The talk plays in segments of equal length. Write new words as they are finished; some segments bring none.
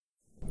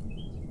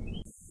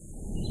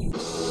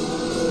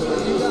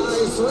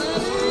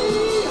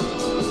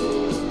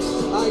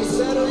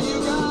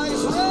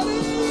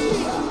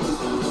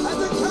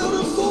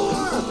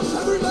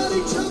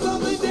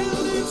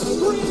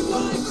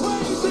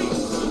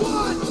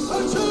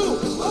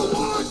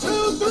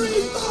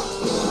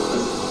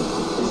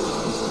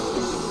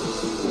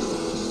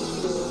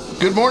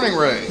Good morning,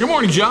 Ray. Good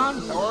morning,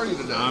 John. How are you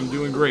today? I'm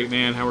doing great,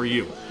 man. How are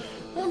you?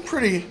 I'm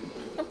pretty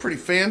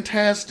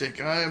fantastic.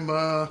 I'm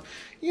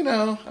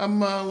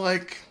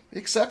like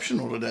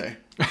exceptional today.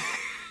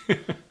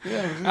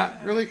 Yeah,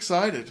 I'm really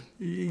excited.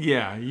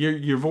 Yeah,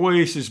 your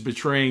voice is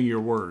betraying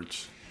your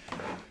words.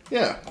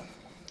 Yeah.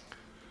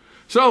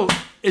 So,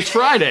 it's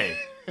Friday.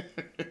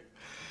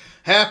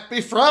 Happy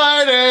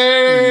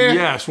Friday!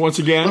 Yes, once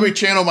again. Let me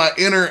channel my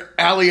inner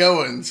Allie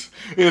Owens.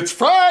 It's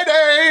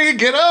Friday!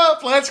 Get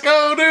up! Let's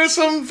go do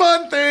some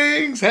fun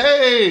things!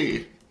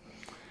 Hey!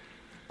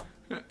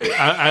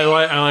 I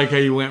like how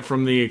you went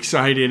from the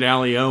excited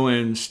Allie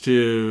Owens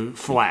to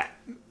flat.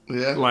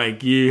 Yeah.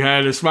 Like, you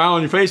had a smile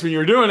on your face when you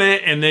were doing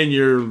it, and then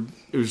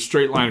it was a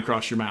straight line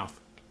across your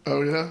mouth.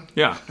 Oh, yeah?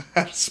 Yeah.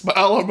 I had a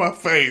smile on my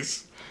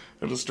face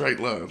and a straight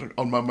line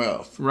on my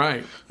mouth.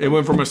 Right. It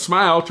went from a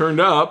smile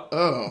turned up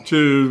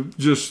to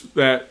just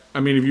that. I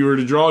mean, if you were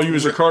to draw you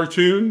as a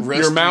cartoon,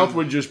 your mouth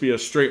would just be a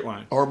straight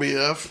line.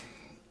 RBF.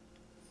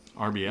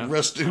 RBF.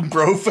 Resting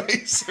bro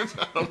face.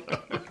 I don't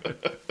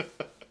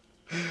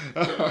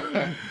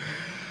know.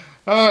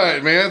 All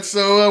right, man.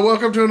 So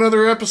welcome to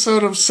another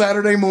episode of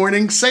Saturday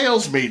Morning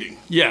Sales Meeting.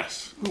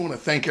 Yes. We want to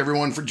thank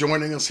everyone for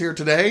joining us here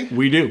today.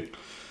 We do.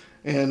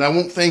 And I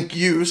won't thank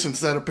you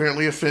since that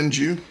apparently offends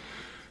you.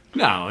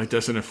 No, it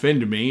doesn't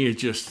offend me. It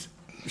just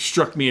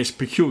struck me as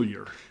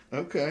peculiar.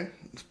 Okay.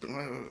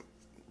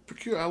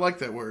 Peculiar. I like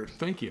that word.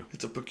 Thank you.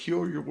 It's a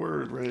peculiar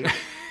word, Ray.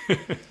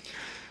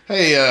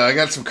 Hey, I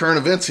got some current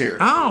events here.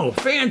 Oh,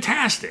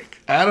 fantastic.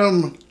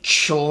 Adam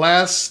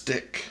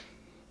Chlastak.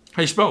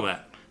 How you spell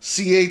that?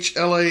 Chlastak.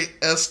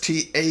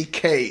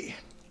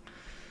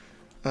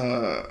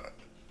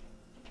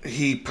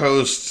 He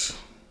posts,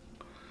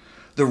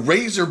 "The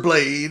razor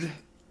blade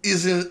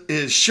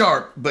is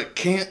sharp but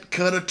can't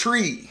cut a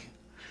tree.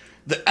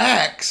 The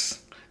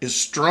axe is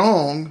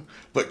strong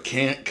but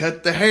can't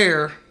cut the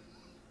hair.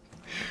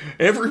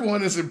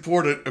 Everyone is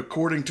important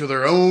according to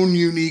their own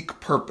unique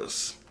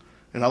purpose."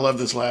 And I love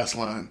this last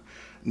line.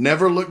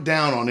 "Never look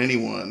down on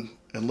anyone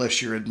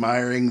unless you're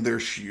admiring their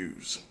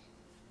shoes."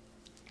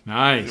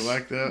 Nice. You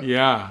like that?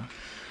 Yeah.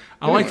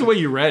 I like the way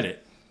you read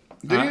it.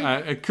 Did you?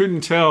 I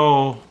couldn't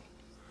tell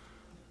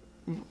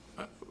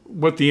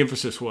what the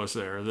emphasis was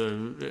there.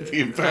 The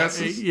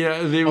emphasis? Yeah,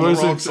 it on the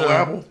wasn't. wrong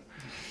syllable?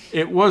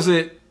 It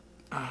wasn't.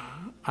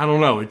 I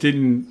don't know. It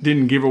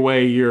didn't give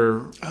away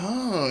your.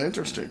 Oh,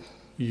 interesting.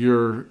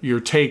 Your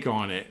take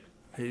on it.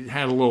 It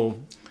had a little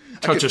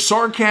touch of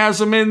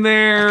sarcasm in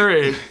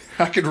there.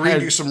 I could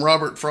read you some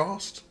Robert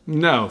Frost.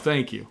 No,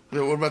 thank you.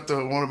 What about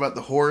the one about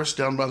the horse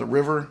down by the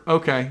river?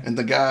 Okay. And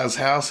the guy's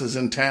house is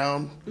in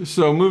town.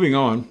 So moving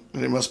on.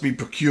 And it must be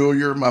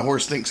peculiar. My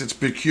horse thinks it's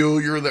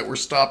peculiar that we're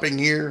stopping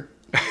here.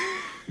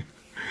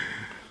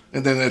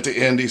 And then at the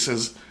end he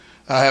says,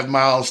 "I have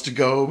miles to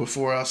go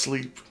before I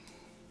sleep."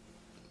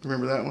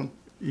 Remember that one?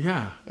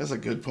 Yeah. That's a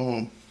good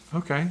poem.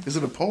 Okay. Is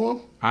it a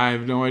poem? I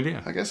have no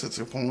idea. I guess it's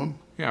a poem.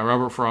 Yeah,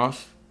 Robert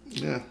Frost.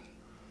 Yeah.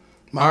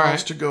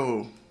 Miles to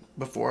go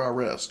before I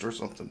rest or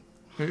something.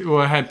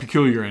 Well, it had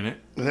peculiar in it.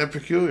 It had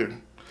peculiar.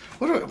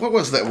 What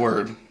was that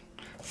word?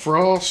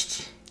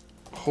 Frost,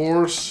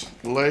 horse,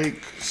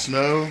 lake,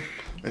 snow.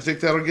 I think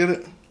that'll get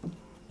it.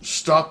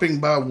 Stopping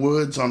by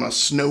woods on a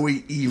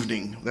snowy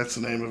evening. That's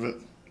the name of it.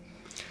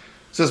 It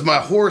says, my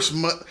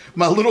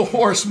little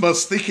horse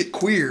must think it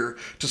queer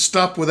to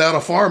stop without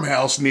a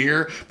farmhouse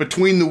near,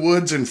 between the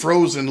woods and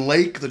frozen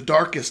lake, the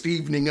darkest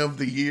evening of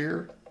the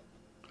year.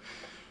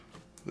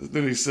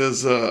 Then he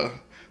says, "The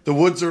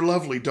woods are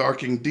lovely,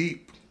 dark and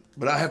deep,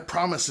 but I have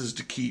promises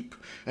to keep,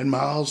 and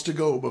miles to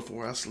go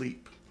before I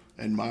sleep,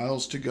 and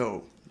miles to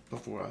go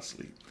before I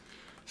sleep."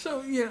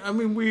 So, yeah, I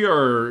mean, we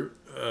are,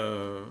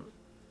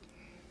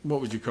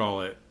 what would you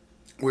call it?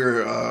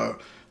 We're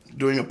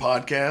doing a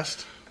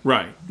podcast.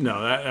 Right.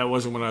 No, that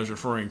wasn't what I was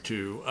referring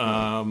to.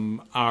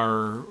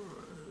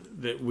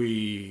 That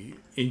we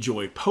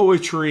enjoy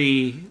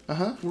poetry.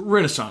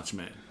 Renaissance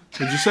men.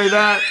 Did you say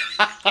that?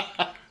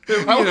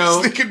 I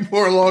was thinking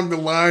more along the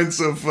lines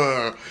of,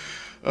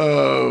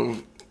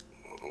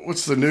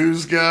 what's the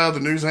news guy, the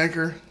news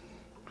anchor?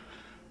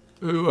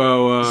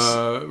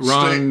 Ron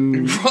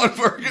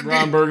Burgundy.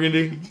 Ron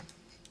Burgundy.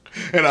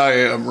 And I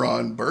am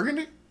Ron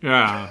Burgundy.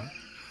 Yeah.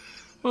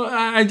 Well,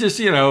 I just,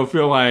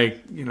 feel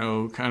like,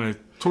 kind of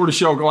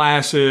tortoiseshell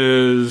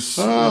glasses,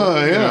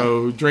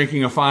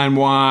 drinking a fine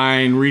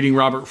wine, reading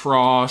Robert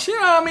Frost.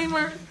 I mean,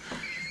 we're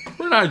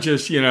not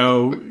just,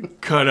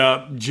 cut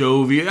up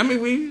jovial. I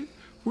mean,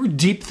 we're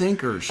deep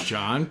thinkers,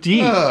 John.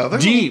 Deep.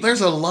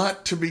 There's a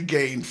lot to be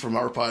gained from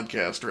our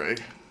podcast, Ray.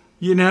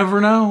 You never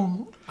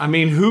know. I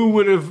mean, who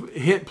would have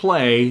hit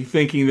play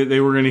thinking that they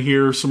were going to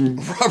hear some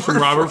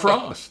Robert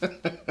Frost?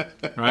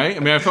 Right? I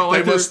mean, I felt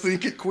like they must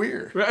think it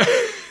queer.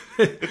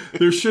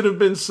 There should have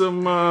been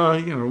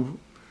some,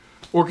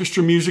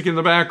 orchestra music in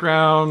the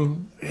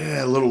background.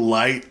 Yeah, a little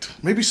light.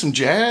 Maybe some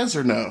jazz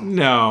or no?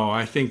 No,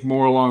 I think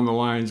more along the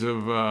lines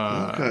of,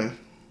 okay.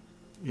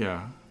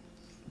 Yeah.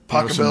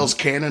 Pachelbel's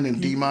Canon in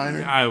D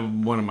minor?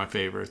 One of my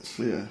favorites.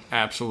 Yeah.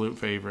 Absolute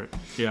favorite.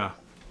 Yeah.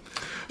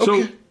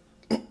 Okay.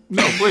 So,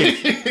 No,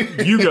 please.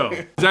 You go.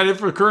 Is that it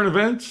for current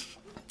events?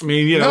 I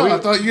mean, No, I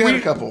thought you had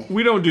a couple.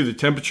 We don't do the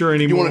temperature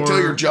anymore. You want to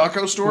tell your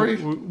Jocko story?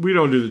 We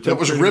don't do the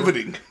temperature. That was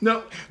riveting.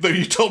 No. That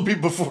you told me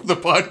before the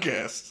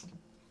podcast.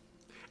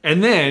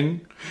 And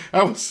then,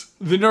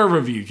 the nerve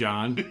of you,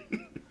 John.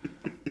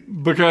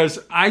 Because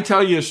I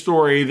tell you a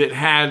story that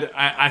had,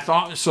 I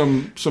thought,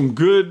 some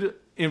good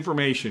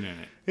information in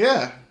it.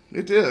 Yeah,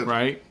 it did.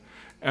 Right?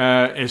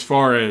 As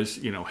far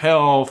as,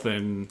 health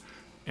and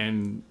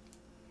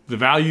the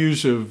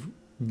values of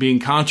being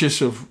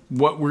conscious of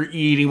what we're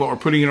eating, what we're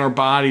putting in our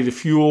body, the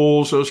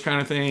fuels, those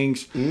kind of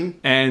things. Mm-hmm.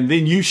 And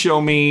then you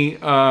show me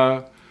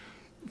a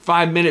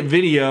 5-minute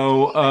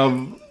video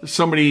of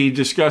somebody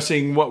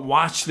discussing what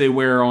watch they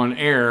wear on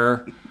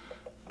air.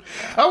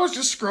 I was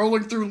just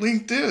scrolling through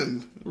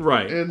LinkedIn.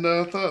 Right. And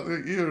thought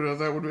that,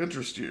 that would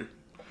interest you.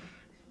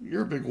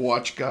 You're a big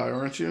watch guy,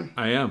 aren't you?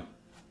 I am.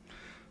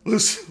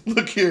 Listen,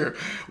 look here.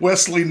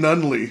 Wesley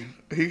Nunley.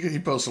 He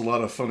posts a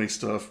lot of funny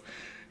stuff.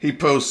 He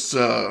posts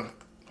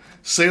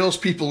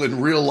salespeople in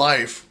real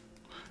life,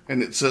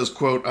 and it says,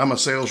 quote, I'm a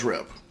sales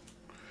rep.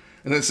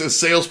 And it says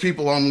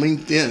salespeople on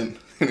LinkedIn,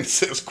 and it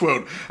says,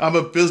 quote, I'm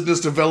a business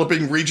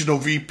developing regional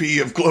VP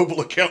of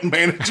global account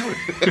management.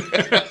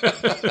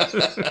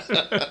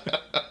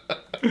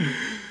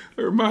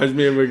 It reminds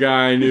me of a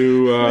guy I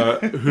knew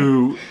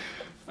who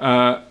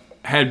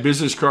had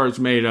business cards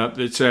made up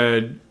that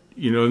said,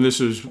 and this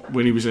was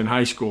when he was in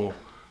high school,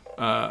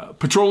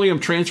 petroleum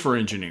transfer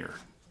engineer.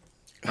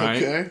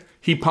 Right? Okay.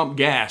 He pumped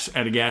gas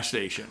at a gas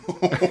station.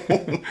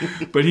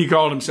 But he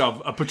called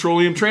himself a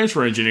petroleum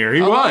transfer engineer.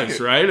 He was,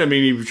 right? I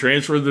mean, he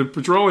transferred the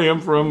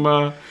petroleum from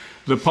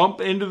the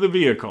pump into the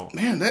vehicle.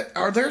 Man,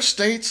 are there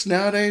states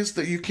nowadays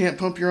that you can't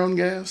pump your own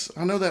gas?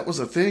 I know that was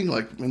a thing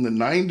like in the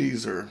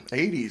 90s or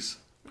 80s.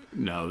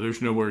 No,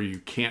 there's nowhere you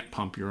can't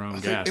pump your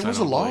own gas. It was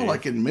a law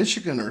like in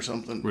Michigan or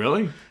something.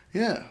 Really?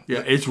 Yeah.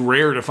 Yeah, it's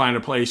rare to find a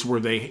place where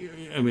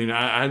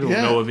I don't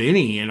know of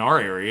any in our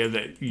area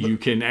that you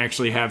can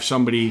actually have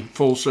somebody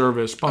full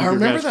service pump your gas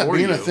for you. I remember that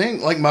being a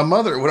thing. Like my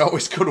mother would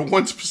always go to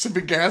one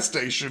specific gas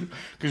station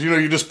because,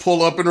 you just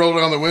pull up and roll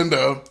down the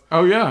window.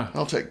 Oh, yeah.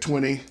 I'll take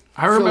 20.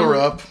 I remember, fill her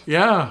up.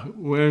 Yeah,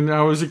 when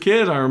I was a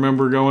kid, I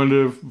remember going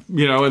to,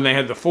 and they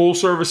had the full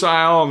service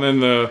aisle and then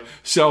the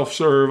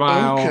self-serve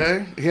aisle.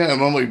 Okay. Yeah,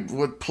 and only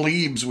what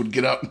plebes would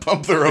get out and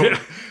pump their own. Yeah.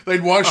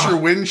 They'd wash your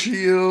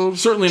windshield.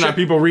 Certainly not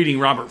people reading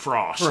Robert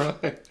Frost.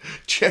 Right.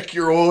 Check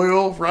your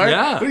oil, right?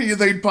 Yeah.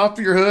 They'd pop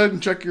your hood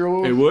and check your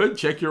oil. They would?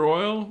 Check your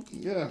oil?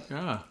 Yeah.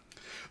 Yeah.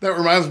 That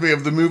reminds me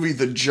of the movie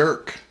The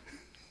Jerk.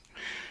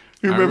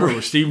 You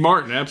remember Steve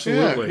Martin?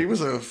 Absolutely. Yeah, he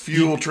was a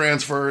fuel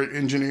transfer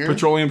engineer,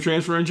 petroleum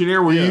transfer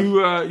engineer. Were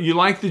you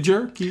like The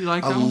Jerk? You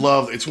like that? I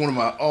love it. It's one of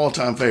my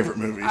all-time favorite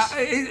movies.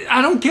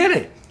 I don't get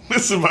it.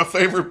 This is my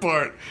favorite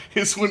part.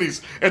 Is when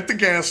he's at the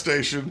gas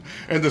station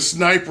and the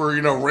sniper,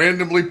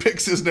 randomly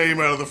picks his name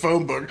out of the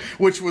phone book,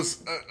 which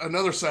was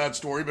another sad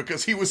story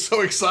because he was so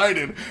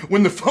excited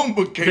when the phone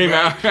book came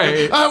out.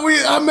 Right.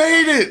 I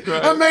made it.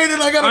 Right. I made it.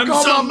 I got to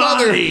call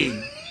somebody. My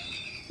mother.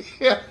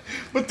 Yeah.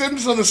 But then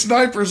so the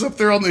sniper's up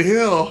there on the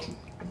hill,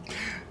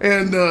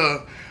 and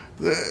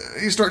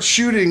he starts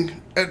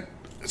shooting at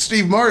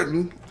Steve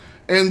Martin,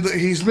 and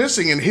he's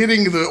missing and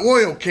hitting the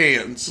oil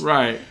cans.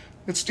 Right.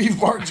 And Steve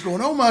Martin's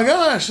going, oh my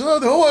gosh,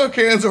 the oil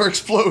cans are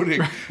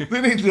exploding.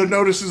 Then he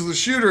notices the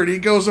shooter, and he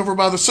goes over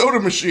by the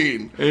soda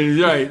machine. And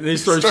right, they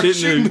start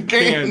shooting the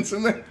cans.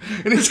 And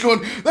he's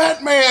going,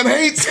 that man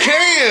hates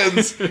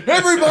cans.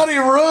 Everybody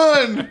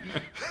run.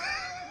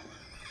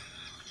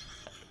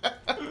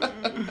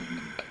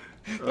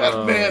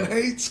 That man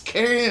hates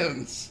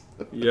cans.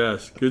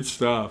 Yes, good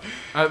stuff.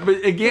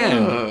 But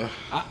again,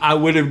 I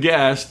would have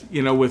guessed,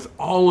 with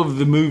all of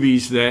the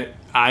movies that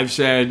I've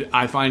said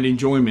I find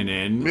enjoyment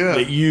in,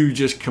 that you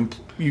just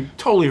you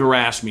totally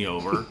harass me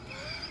over.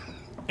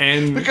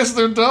 And because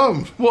they're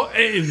dumb. Well,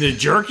 The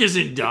Jerk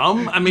isn't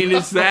dumb. I mean,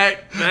 it's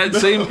that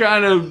same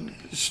kind of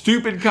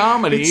stupid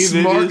comedy. It's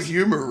smart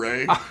humor,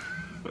 Ray.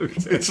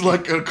 Okay. It's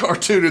like a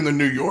cartoon in the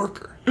New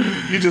Yorker.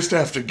 You just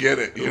have to get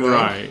it,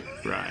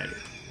 Right.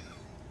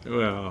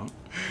 Well,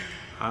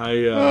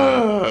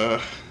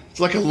 it's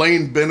like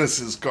Elaine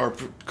Bennis's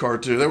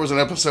cartoon. There was an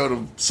episode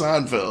of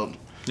Seinfeld.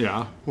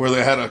 Yeah. Where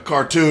they had a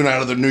cartoon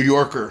out of the New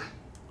Yorker,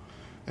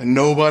 and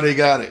nobody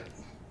got it.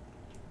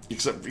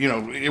 Except,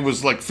 it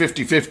was like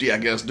 50-50, I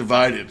guess,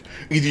 divided.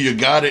 Either you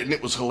got it and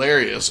it was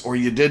hilarious, or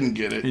you didn't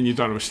get it. And you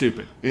thought it was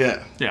stupid.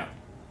 Yeah. Yeah.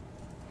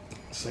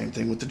 Same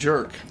thing with The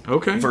Jerk.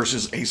 Okay.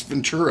 Versus Ace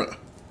Ventura.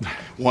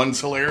 One's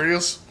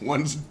hilarious,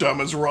 one's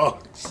dumb as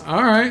rocks.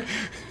 All right.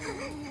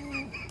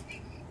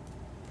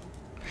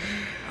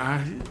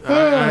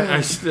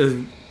 I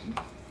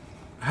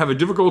have a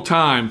difficult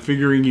time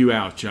figuring you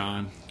out,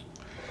 John.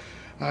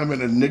 I'm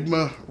an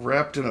enigma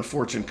wrapped in a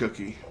fortune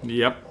cookie.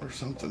 Yep. Or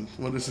something.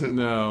 What is it?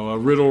 No, a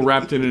riddle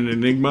wrapped in an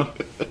enigma.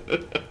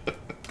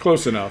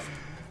 Close enough.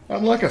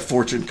 I'm like a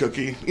fortune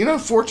cookie. You know,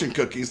 fortune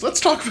cookies. Let's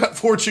talk about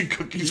fortune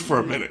cookies for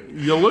a minute.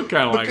 You look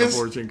kind of like a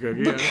fortune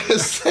cookie.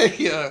 Because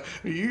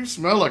you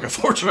smell like a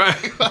fortune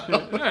cookie.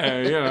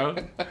 Yeah,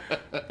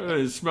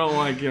 they smell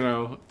like,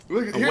 a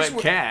wet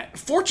cat.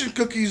 Fortune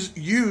cookies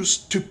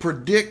used to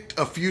predict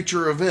a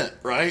future event,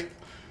 right?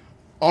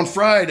 On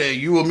Friday,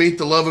 you will meet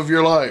the love of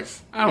your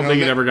life. I don't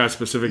think it ever got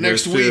specific.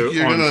 Next week,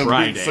 you're going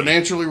to be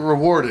financially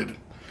rewarded.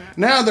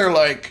 Now they're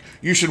like,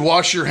 you should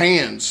wash your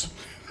hands.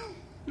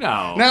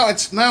 No. Now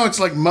it's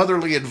like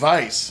motherly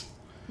advice.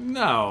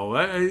 No,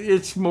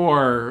 it's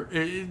more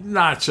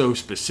not so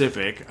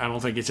specific. I don't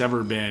think it's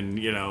ever been,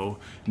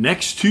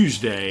 next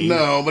Tuesday.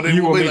 No, but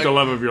you will meet the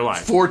love of your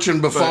life.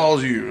 Fortune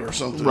befalls you or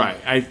something. Right.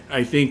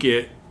 I think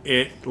it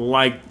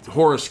like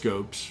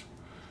horoscopes.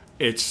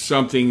 It's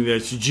something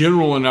that's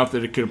general enough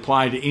that it could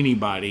apply to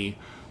anybody,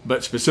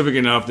 but specific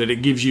enough that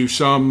it gives you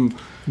some.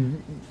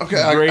 Okay,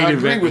 I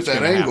agree with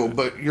that angle,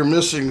 but you're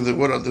missing the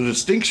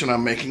distinction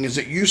I'm making is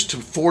it used to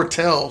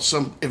foretell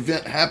some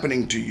event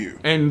happening to you.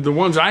 And the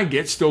ones I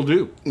get still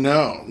do.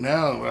 No, I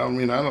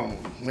don't.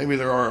 Maybe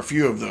there are a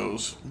few of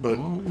those, but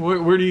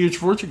where do you get your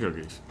fortune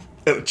cookies?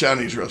 At a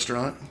Chinese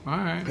restaurant. All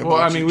right.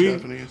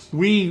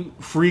 We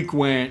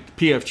frequent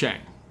P.F. Chang.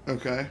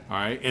 Okay. All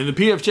right. And the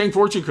P.F. Chang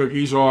fortune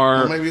cookies are...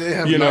 Well, maybe they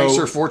have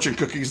nicer fortune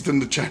cookies than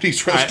the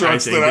Chinese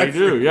restaurants I think they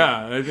do,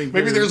 yeah. I think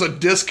maybe there's a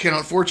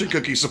discount fortune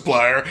cookie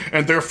supplier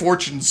and their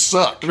fortunes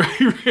suck.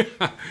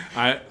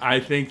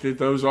 I think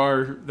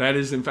that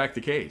is in fact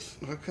the case.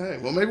 Okay.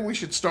 Well, maybe we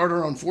should start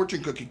our own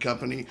fortune cookie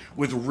company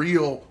with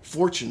real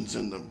fortunes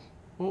in them.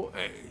 Well,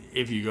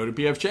 if you go to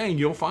P.F. Chang,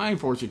 you'll find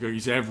fortune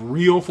cookies that have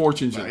real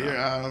fortunes in them.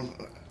 Yeah,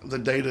 the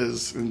data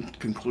is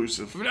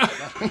inconclusive.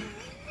 I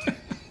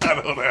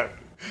don't know.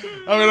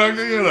 I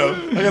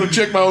got to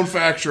check my own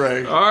facts,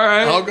 Ray. All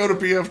right. I'll go to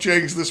P.F.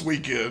 Chang's this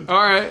weekend.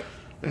 All right.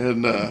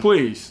 And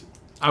please,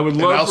 I would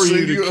love for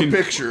you to... I'll send you a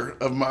picture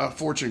of my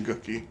fortune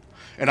cookie,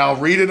 and I'll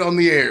read it on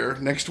the air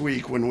next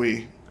week when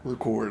we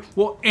record.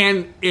 Well,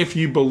 and if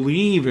you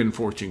believe in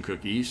fortune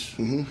cookies,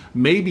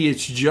 maybe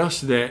it's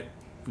just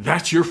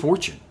that's your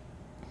fortune.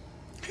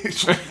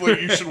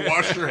 You should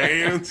wash your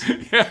hands.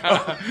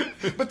 Yeah.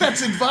 But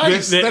that's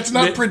advice. That's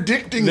not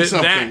predicting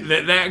something.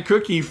 That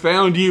cookie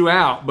found you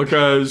out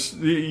because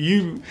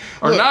you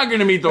are not going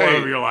to meet the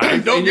love of your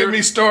life. Don't get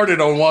me started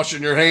on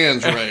washing your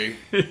hands, Ray.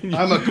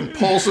 I'm a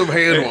compulsive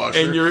hand washer.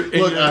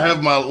 I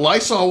have my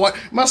Lysol wipe.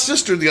 My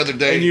sister the other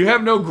day. And you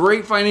have no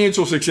great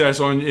financial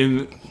success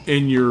in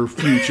your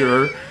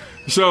future.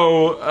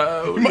 So,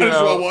 you might as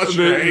well wash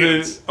your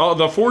hands.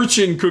 The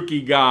fortune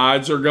cookie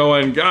gods are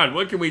going, God,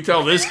 what can we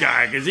tell this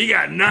guy? Because he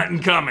got nothing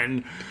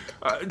coming.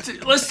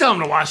 Let's tell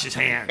him to wash his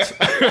hands.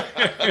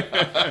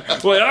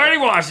 Well, he already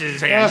washes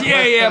his hands.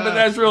 Yeah, but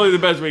that's really the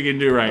best we can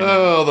do right now.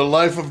 Oh, the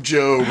life of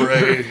Job,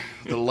 Ray.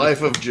 The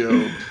life of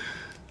Job.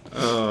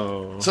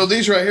 Oh. So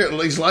these right here,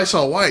 these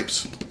Lysol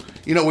wipes.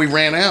 We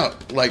ran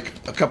out like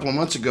a couple of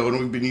months ago, and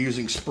we've been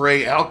using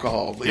spray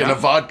alcohol in a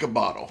vodka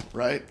bottle,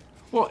 right?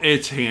 Well,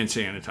 it's hand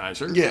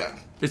sanitizer. Yeah.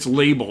 It's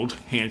labeled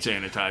hand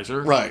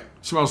sanitizer. Right.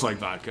 Smells like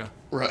vodka.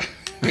 Right.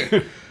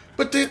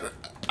 But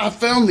I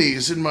found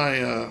these in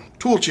my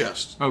tool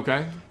chest.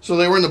 Okay. So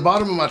they were in the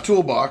bottom of my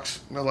toolbox.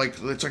 I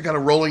got a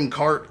rolling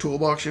cart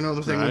toolbox, the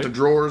thing with the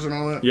drawers and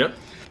all that. Yep.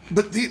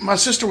 But my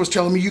sister was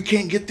telling me you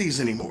can't get these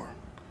anymore.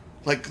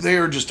 Like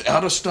they're just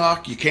out of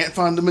stock. You can't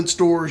find them in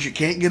stores. You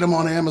can't get them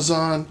on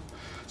Amazon.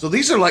 So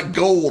these are like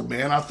gold,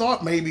 man. I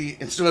thought maybe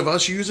instead of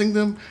us using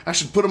them, I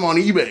should put them on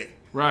eBay.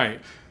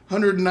 Right.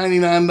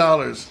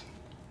 $199.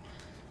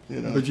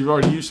 But you've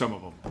already used some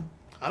of them.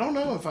 I don't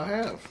know if I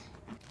have.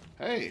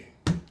 Hey.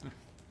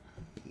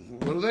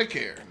 What do they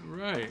care?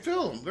 Right.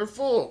 Fill them. They're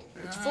full.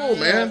 It's full,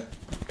 man.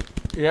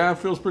 Yeah, it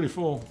feels pretty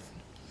full.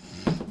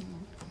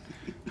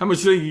 How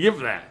much do you give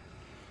for that?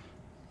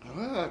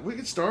 We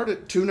could start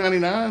at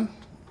 $299.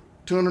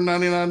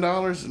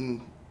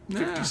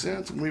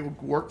 $299.50, and we will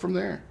work from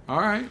there. All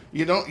right.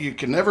 You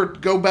can never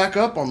go back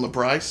up on the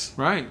price.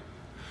 Right.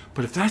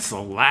 But if that's the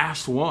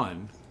last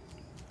one,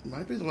 it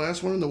might be the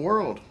last one in the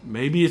world.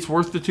 Maybe it's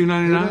worth the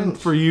 $299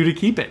 for you to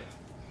keep it.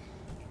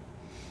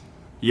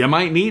 You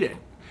might need it.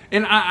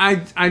 And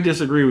I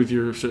disagree with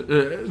your...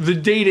 the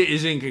data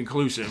is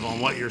inconclusive on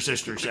what your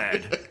sister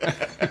said.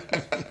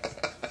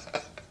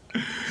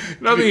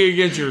 Nothing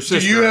against your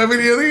sister. Do you have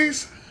any of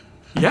these?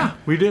 Yeah,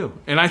 we do.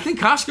 And I think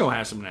Costco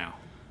has them now.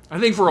 I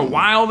think for a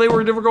while they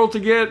were difficult to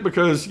get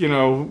because,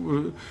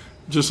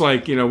 just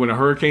like, when a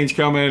hurricane's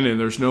coming and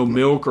there's no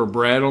milk or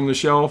bread on the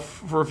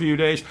shelf for a few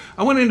days.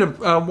 I went into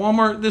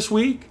Walmart this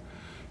week,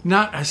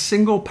 not a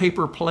single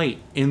paper plate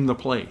in the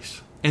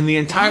place. And the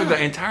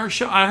entire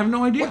shelf, I have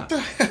no idea. What the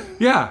hell?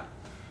 Yeah.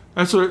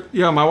 That's what,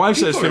 my wife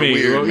says to me.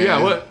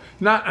 Weird, what?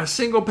 Not a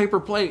single paper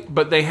plate,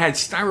 but they had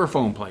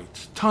styrofoam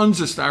plates,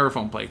 tons of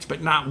styrofoam plates,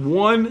 but not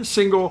one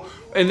single.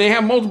 And they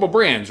have multiple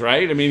brands,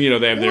 right? I mean,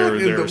 they have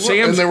their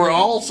Sam's. And they were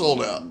all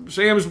sold out.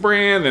 Sam's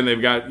brand, and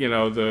they've got,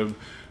 the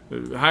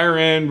higher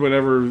end,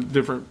 whatever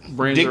different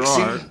brands there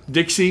are.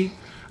 Dixie.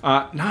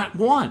 Not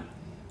one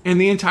in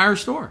the entire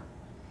store.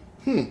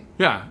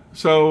 Yeah.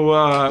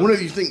 So. When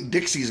do you think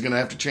Dixie's going to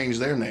have to change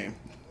their name?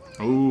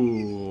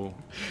 Ooh.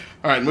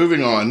 All right,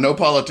 moving on. No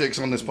politics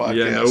on this podcast.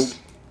 Yeah, nope.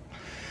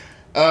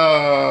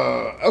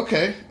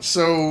 Okay,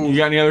 so You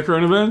got any other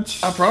current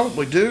events? I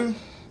probably do.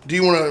 Do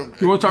you want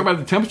to? You want to talk about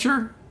the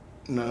temperature?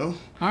 No.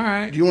 All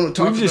right. Do you want to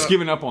talk We've just about-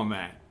 given up on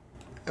that.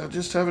 I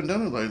just haven't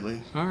done it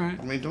lately. All right.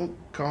 I mean, don't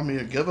call me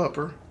a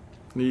give-upper.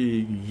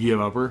 You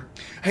give upper.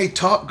 Hey,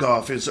 Top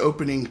Golf is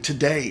opening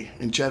today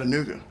in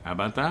Chattanooga. How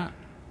about that?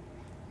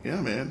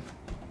 Yeah, man.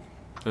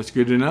 That's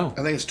good to know.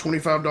 I think it's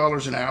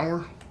 $25 an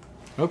hour,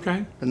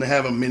 Okay. and they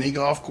have a mini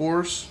golf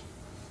course.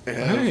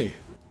 Hey,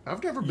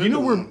 I've never been to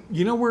one.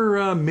 you know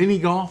where mini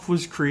golf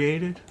was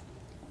created?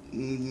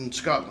 In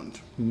Scotland.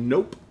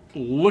 Nope.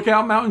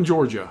 Lookout Mountain,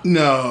 Georgia.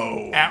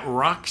 No. At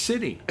Rock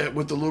City.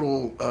 With the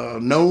little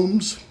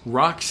gnomes?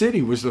 Rock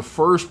City was the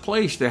first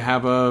place to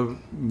have a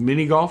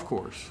mini golf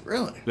course.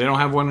 Really? They don't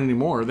have one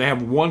anymore. They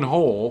have one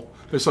hole.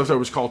 This stuff that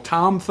was called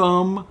Tom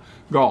Thumb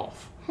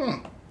Golf. Huh.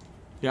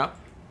 Yep.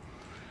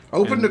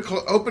 Open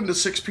to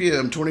 6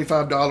 p.m.,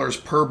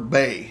 $25 per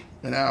bay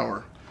an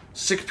hour.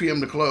 6 p.m.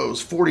 to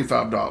close,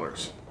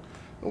 $45.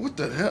 What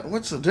the hell?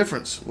 What's the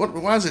difference?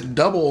 Why is it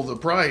double the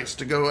price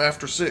to go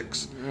after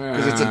 6?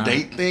 Because it's a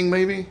date thing,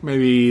 maybe?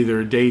 Maybe either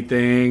a date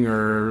thing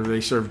or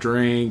they serve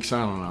drinks.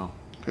 I don't know.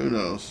 Who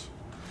knows?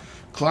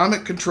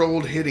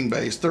 Climate-controlled hitting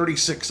bays,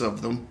 36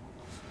 of them.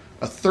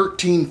 A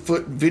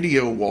 13-foot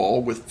video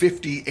wall with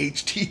 50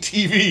 HD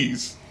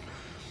TVs.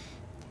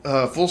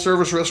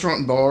 Full-service restaurant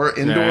and bar,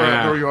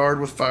 indoor-outdoor yard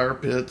with fire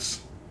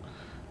pits.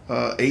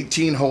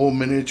 18-hole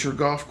miniature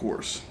golf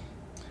course.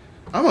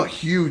 I'm a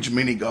huge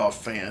mini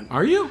golf fan.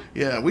 Are you?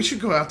 Yeah, we should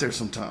go out there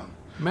sometime.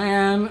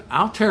 Man,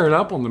 I'll tear it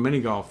up on the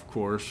mini golf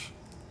course.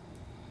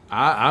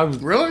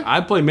 Really?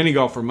 I'd play mini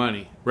golf for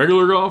money.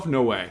 Regular golf,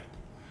 no way.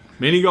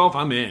 Mini golf,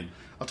 I'm in.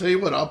 I'll tell you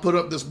what, I'll put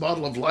up this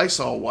bottle of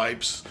Lysol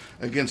wipes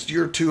against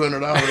your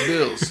 $200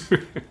 bills.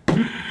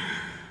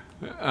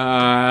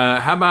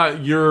 How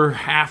about your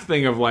half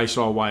thing of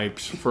Lysol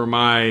wipes for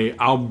my,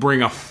 I'll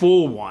bring a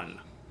full one.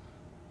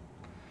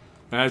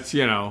 That's,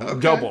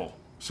 double.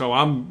 So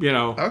I'm,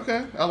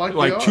 Okay, I like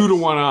like the odds.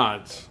 2-1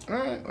 odds. All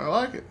right, I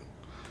like it.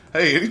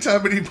 Hey,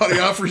 anytime anybody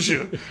offers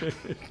you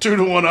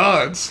 2-1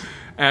 odds.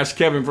 Ask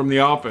Kevin from the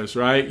office,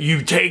 right?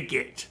 You take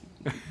it.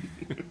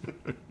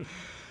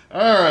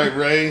 All right,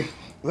 Ray.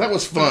 That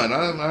was fun.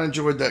 I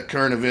enjoyed that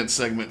current event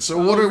segment. So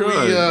what are we? What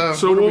are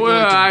we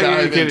going to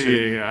dive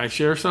into? I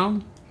share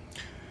some.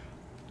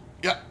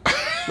 Yeah.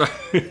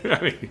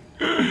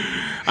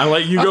 I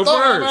let you go I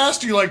thought first. I've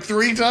asked you like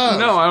 3 times.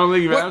 No, I don't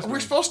think you've asked me. We're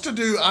supposed to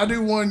do. I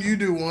do one, you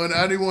do one.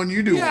 I do one,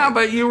 you do one. Yeah,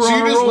 but you were so on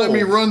you a just roll. let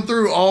me run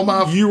through all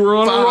my. You were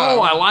on 5. a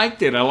roll. I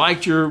liked it. I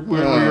liked where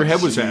your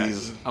head was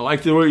jeez. at. I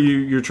liked the way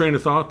your train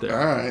of thought there.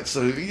 All right,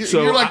 so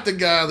you're like the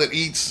guy that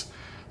eats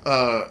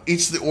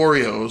the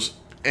Oreos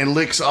and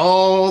licks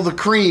all the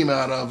cream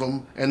out of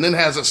them, and then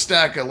has a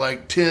stack of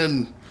like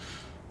 10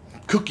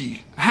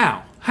 cookie.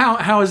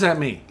 How is that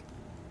me?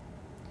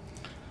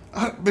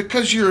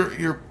 Because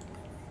you're.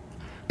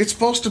 It's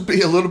supposed to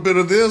be a little bit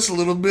of this, a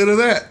little bit of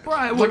that,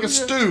 Right? like a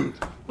stew.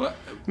 What?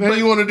 Now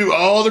you want to do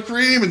all the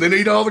cream and then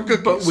eat all the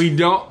cookies. But we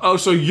don't. Oh,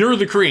 so you're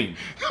the cream,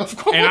 of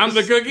course. and I'm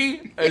the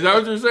cookie. Is that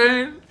what you're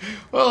saying?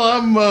 Well,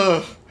 I'm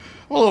a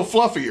little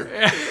fluffier.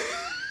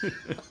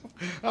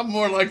 I'm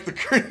more like the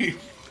cream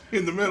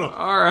in the middle.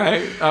 All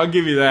right, I'll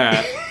give you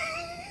that.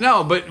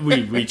 No, but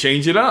we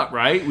change it up,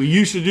 right? We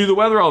used to do the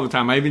weather all the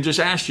time. I even just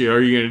asked you, are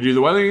you going to do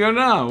the weather? You go,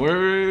 no,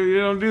 you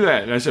don't do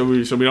that. And I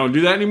said, so we don't do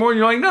that anymore? And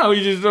you're like, no,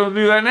 you just don't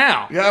do that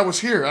now. Yeah, I was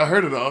here. I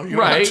heard it all. You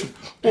Right.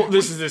 Well,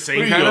 this is the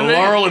same kind of thing.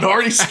 Laurel and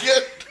Hardy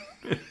skit?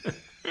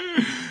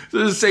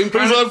 This is the same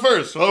kind Who's of on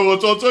first? Oh,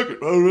 what's on second?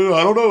 Oh,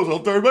 I don't know. It's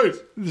on third base.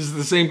 This is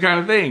the same kind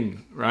of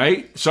thing,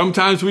 right?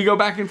 Sometimes we go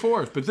back and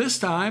forth, but this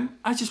time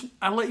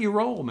I let you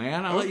roll,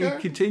 man. I let you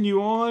continue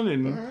on,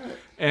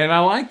 and I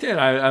liked it.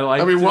 I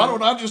liked. I mean, why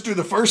don't I just do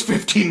the first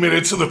 15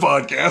 minutes of the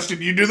podcast and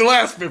you do the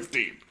last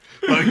 15?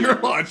 By your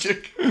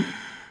logic.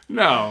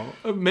 No,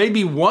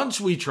 maybe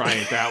once we try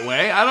it that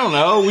way. I don't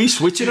know. We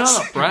switch it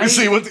up, right? You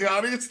see what the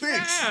audience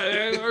thinks.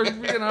 Yeah, or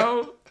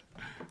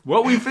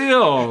what we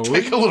feel.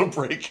 Take a little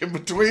break in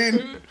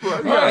between.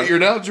 All right, you're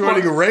now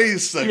joining a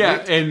Rays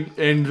segment. Yeah,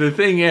 and the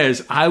thing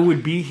is, I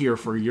would be here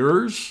for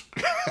yours,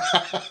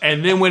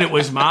 and then when it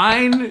was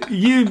mine,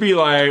 you'd be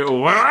like,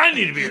 "Well, I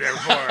need to be there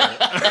for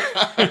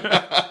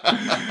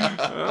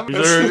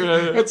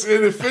it." That's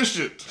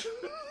inefficient.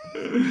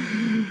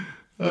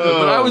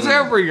 But I was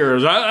there for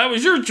yours. That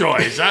was your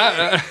choice.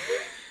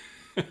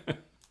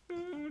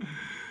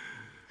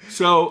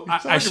 So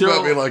I share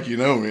about me like you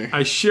know me.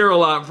 I share a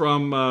lot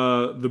from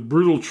the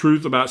Brutal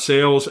Truth About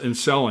Sales and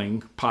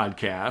Selling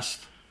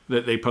podcast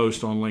that they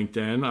post on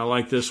LinkedIn. I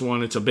like this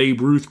one. It's a Babe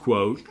Ruth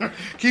quote.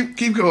 Keep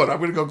going. I'm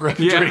going to go grab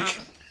a drink.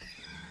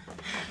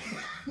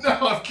 No,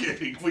 I'm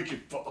kidding. We can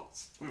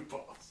pause. We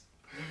pause.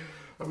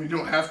 I mean, you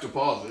don't have to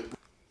pause it.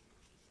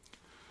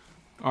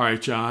 All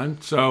right, John.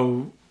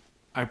 So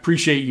I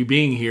appreciate you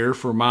being here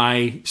for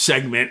my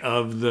segment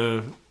of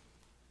the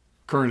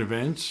current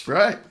events.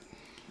 Right.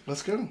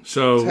 Let's go.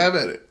 So, let's have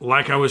at it.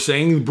 Like I was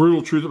saying, the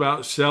Brutal Truth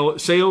About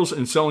Sales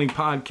and Selling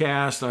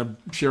podcast. I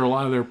share a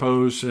lot of their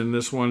posts, and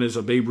this one is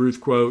a Babe Ruth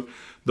quote.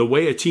 The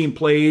way a team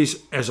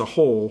plays as a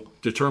whole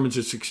determines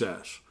its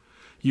success.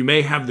 You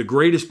may have the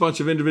greatest bunch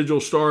of individual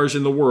stars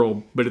in the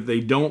world, but if they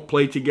don't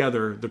play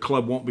together, the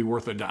club won't be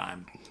worth a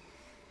dime.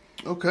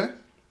 Okay.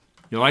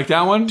 You like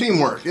that one?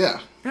 Teamwork, yeah.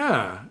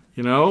 Yeah.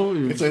 You know,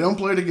 if they don't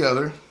play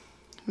together,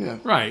 yeah.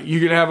 Right. You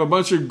could have a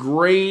bunch of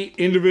great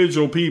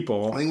individual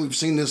people. I think we've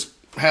seen this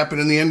happen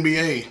in the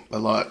NBA a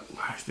lot.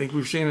 I think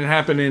we've seen it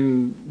happen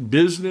in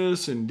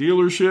business and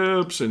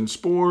dealerships and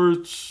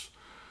sports.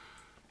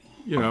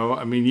 You know,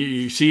 I mean,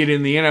 you see it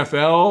in the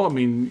NFL. I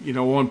mean, you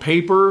know, on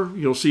paper,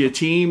 you'll see a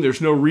team. There's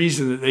no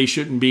reason that they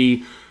shouldn't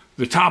be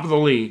the top of the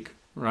league,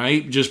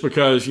 right? Just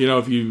because, you know,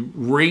 if you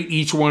rate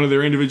each one of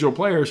their individual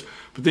players,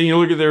 but then you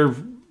look at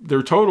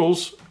their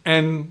totals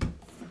and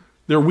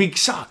their week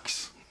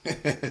sucks.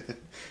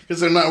 Because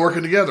they're not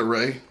working together,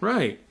 Ray.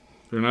 Right.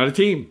 They're not a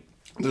team.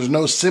 There's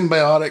no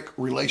symbiotic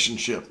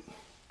relationship.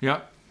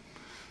 Yep.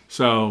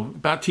 So,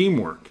 about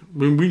teamwork. I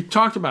mean, we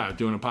talked about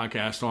doing a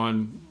podcast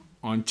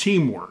on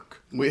teamwork.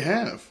 We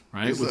have.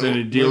 Right? So within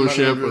a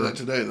dealership. We're not that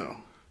today, though.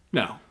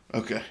 No.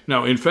 Okay.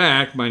 No, in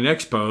fact, my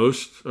next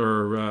post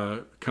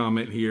or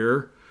comment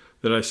here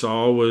that I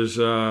saw was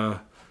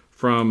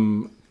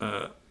from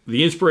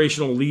the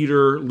inspirational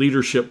leader,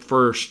 Leadership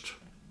First,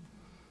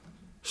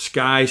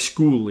 Sky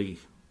Schooley.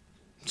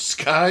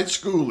 Sky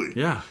Schooley.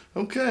 Yeah.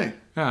 Okay.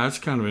 Yeah, that's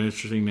kind of an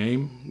interesting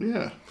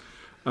Yeah.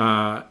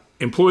 name.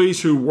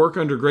 Employees who work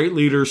under great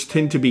leaders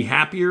tend to be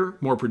happier,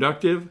 more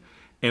productive,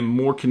 and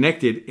more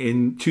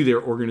connected to their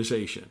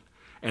organization.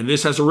 And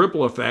this has a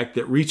ripple effect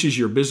that reaches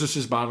your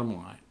business's bottom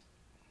line.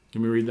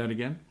 Let me read that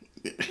again.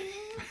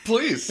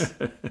 Please.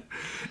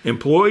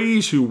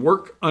 Employees who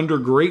work under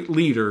great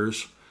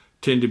leaders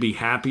tend to be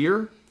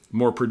happier,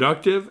 more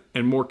productive,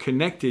 and more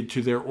connected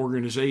to their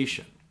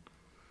organization.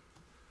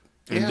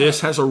 And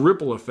this has a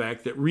ripple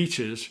effect that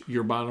reaches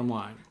your bottom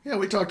line. Yeah,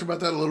 we talked about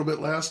that a little bit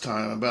last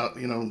time about,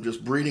 you know,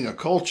 just breeding a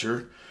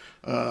culture.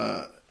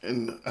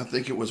 And I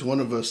think it was one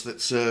of us that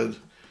said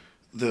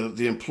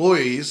the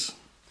employees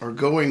are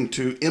going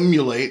to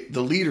emulate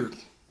the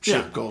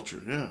leadership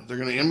culture. Yeah, they're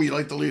going to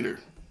emulate the leader.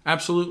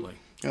 Absolutely.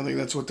 I think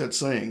that's what that's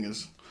saying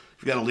is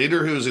if you've got a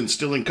leader who's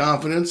instilling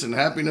confidence and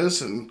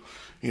happiness and,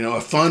 you know,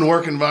 a fun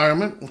work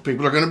environment, well,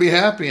 people are going to be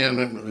happy and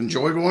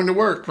enjoy going to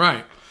work.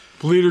 Right.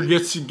 The leader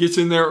gets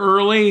in there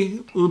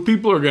early, well,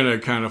 people are going to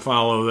kind of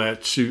follow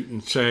that suit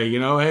and say, you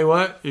know, hey,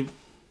 what?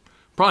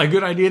 Probably a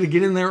good idea to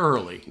get in there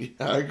early.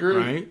 Yeah, I agree.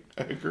 Right?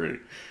 I agree.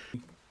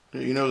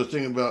 You know the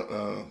thing about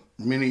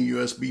mini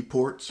USB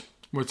ports?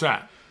 What's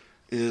that?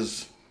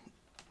 Is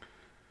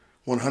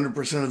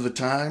 100% of the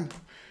time,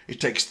 it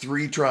takes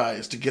 3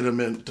 tries to get them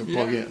in to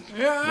plug in.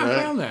 Yeah,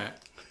 I found that.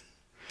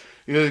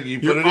 You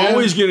put You're it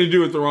always going to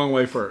do it the wrong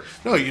way first.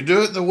 No, you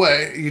do it the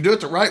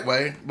right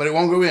way, but it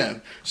won't go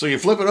in. So you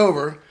flip it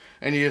over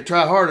and you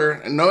try harder,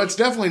 and no, it's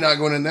definitely not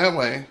going in that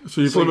way.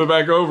 So you flip it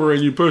back over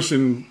and you push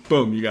and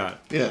boom, you got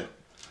it. Yeah.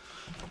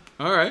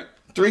 All right.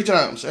 3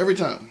 times, every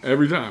time.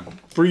 Every time.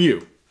 For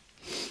you.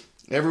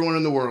 Everyone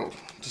in the world.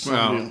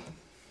 Well,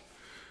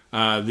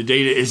 the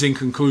data is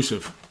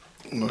inconclusive.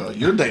 Well,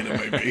 your data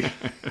may be.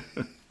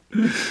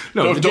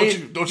 No,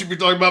 don't you be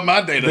talking about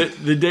my data.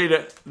 The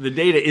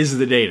data is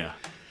the data.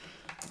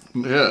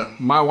 Yeah.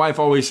 My wife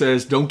always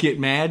says, don't get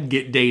mad,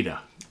 get data.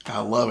 I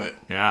love it.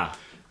 Yeah.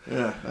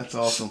 Yeah, that's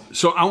awesome.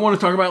 So I want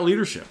to talk about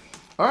leadership.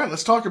 All right,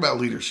 let's talk about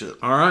leadership.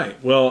 All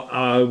right. Well,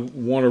 I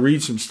want to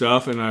read some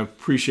stuff, and I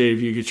appreciate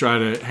if you could try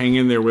to hang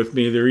in there with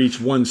me. They're each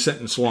 1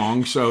 sentence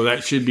long, so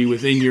that should be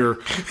within your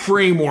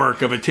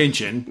framework of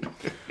attention.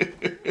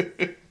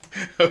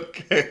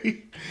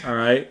 Okay. All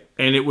right.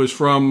 And it was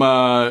from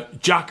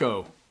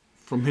Jocko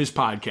from his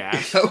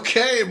podcast.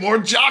 Okay, more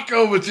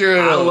Jocko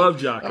material. I love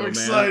Jocko, I'm man.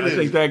 excited. I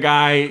think that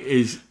guy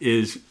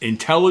is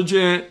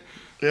intelligent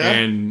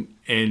and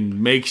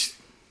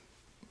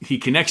he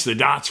connects the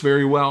dots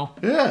very well.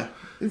 Yeah.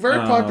 He's a very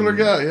popular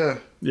guy, yeah.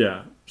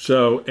 Yeah.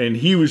 So, and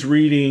he was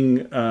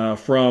reading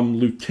from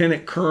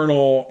Lieutenant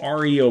Colonel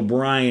R.E.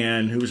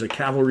 O'Brien, who was a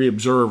cavalry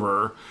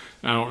observer,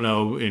 I don't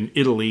know, in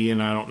Italy,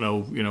 and I don't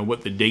know,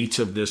 what the dates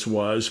of this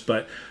was,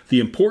 but the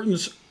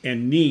importance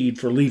and need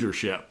for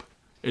leadership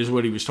is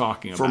what he was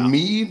talking about. For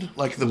mead?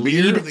 Like the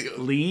beer?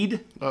 Lead?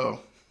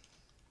 Oh.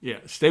 Yeah.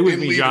 Stay with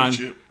me,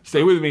 John.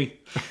 Stay with me.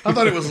 I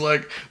thought it was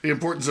like the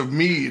importance of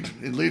mead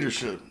in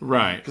leadership.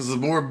 Right. Because the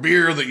more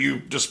beer that you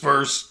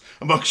disperse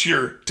amongst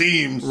your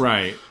teams.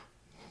 Right.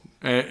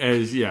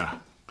 That's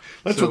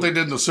what they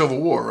did in the Civil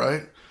War,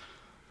 right?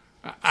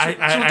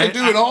 That's what they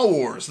do in all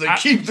wars. They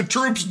keep the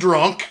troops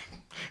drunk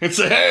and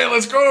say, hey,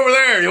 let's go over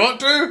there. You want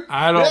to?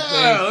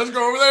 Let's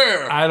go over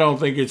there. I don't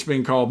think it's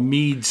been called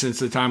mead since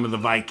the time of the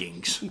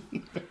Vikings.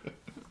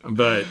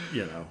 But,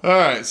 All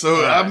right,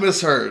 so I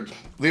misheard.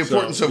 The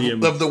importance of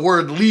the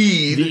word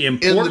lead in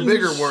the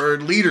bigger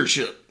word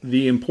leadership.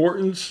 The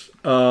importance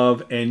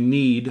of and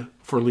need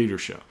for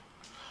leadership.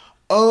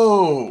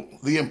 Oh,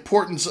 the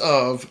importance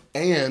of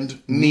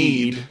and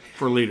need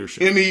for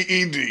leadership.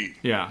 NEED.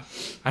 Yeah.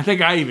 I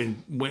think I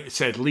even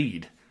said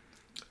lead.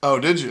 Oh,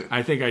 did you?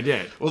 I think I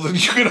did. Well, then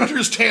you can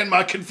understand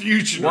my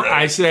confusion. Well,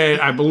 I said,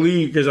 I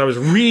believe, because I was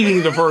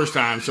reading the first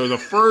time. So the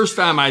first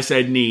time I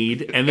said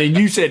need, and then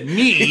you said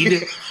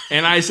need,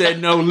 and I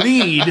said no,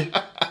 lead.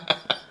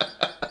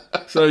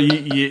 So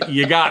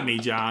you got me,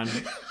 John.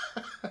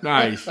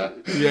 Nice.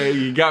 Yeah,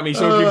 you got me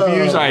so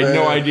confused. I had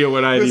no idea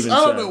what I had even said.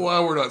 I don't know why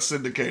we're not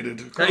syndicated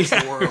across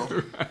the world.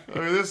 Right. I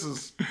mean, this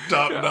is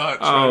top notch.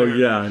 Oh, right,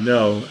 yeah.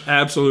 No.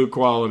 Absolute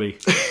quality.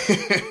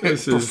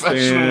 This is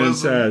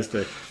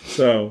fantastic.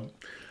 So,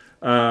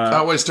 I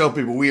always tell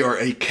people we are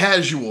a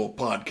casual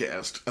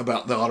podcast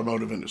about the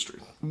automotive industry.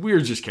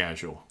 We're just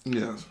casual.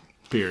 Yes.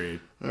 Period.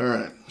 All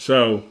right.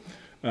 So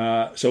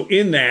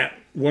in that,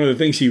 one of the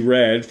things he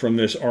read from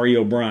this R.E.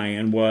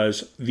 O'Brien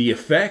was the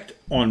effect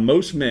on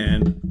most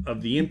men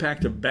of the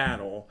impact of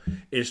battle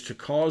is to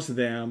cause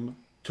them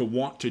to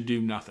want to do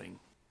nothing.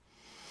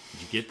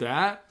 Did you get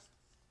that?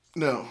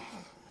 No.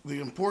 The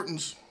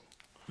importance.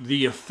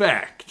 The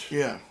effect.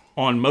 Yeah.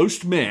 On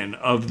most men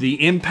of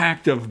the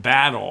impact of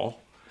battle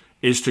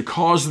is to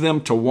cause them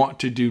to want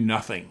to do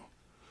nothing.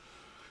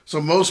 So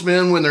most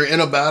men, when they're in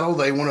a battle,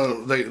 they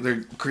want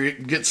to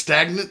get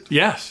stagnant?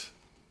 Yes.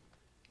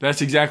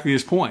 That's exactly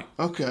his point.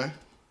 Okay.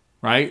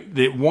 Right?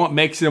 That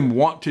makes them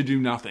want to do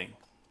nothing.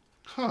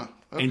 Huh.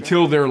 Okay.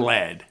 Until they're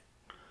led.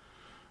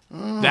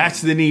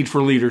 That's the need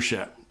for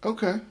leadership.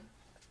 Okay.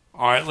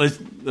 All right,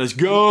 let's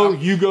go.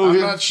 You go. I'm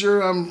not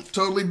sure I'm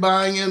totally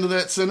buying into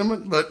that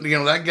sentiment, but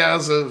that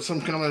guy's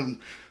some kind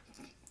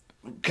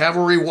of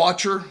cavalry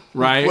watcher,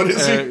 right? What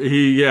is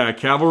he?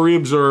 Cavalry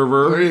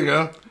observer. There you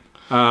go.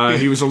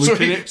 He was a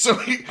lieutenant.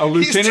 A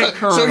lieutenant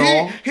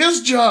colonel. So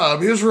his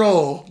job, his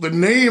role, the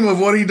name of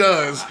what he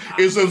does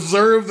is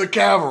observe the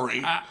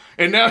cavalry.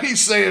 And now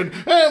he's saying,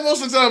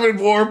 most of the time in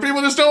war,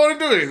 people just don't want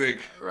to do anything.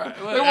 Right.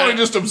 They want to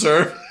just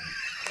observe.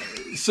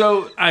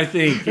 So I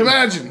think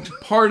imagine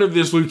part of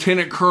this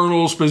lieutenant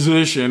colonel's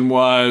position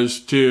was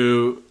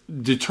to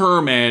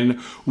determine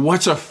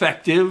what's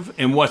effective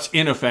and what's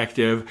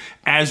ineffective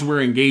as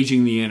we're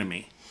engaging the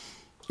enemy.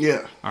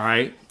 Yeah. All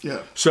right.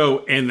 Yeah.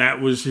 So, and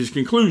that was his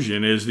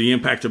conclusion: is the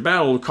impact of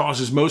battle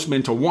causes most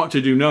men to want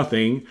to do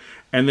nothing,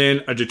 and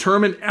then a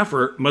determined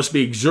effort must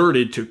be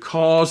exerted to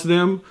cause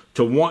them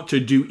to want to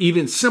do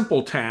even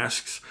simple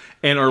tasks,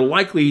 and are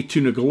likely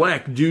to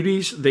neglect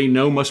duties they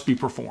know must be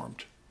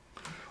performed.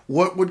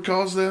 What would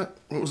cause that?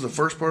 What was the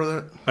first part of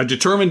that? A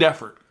determined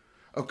effort.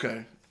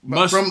 Okay.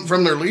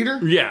 From their leader?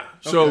 Yeah.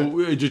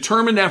 So a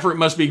determined effort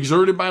must be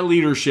exerted by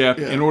leadership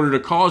in order to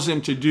cause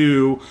them to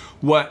do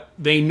what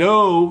they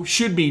know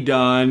should be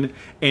done,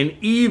 and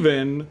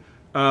even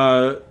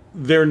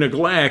their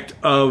neglect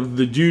of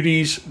the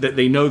duties that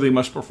they know they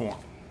must perform.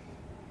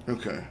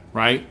 Okay.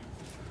 Right?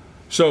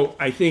 So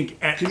I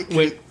think...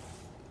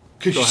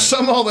 Could you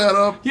sum all that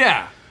up?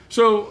 Yeah.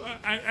 So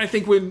I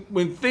think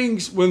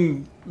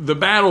when the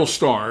battle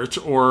starts,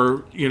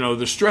 or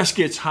the stress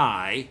gets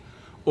high,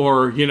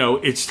 or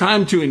it's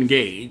time to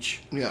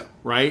engage. Yeah.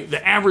 Right.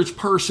 The average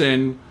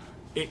person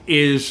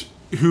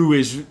who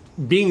is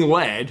being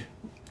led,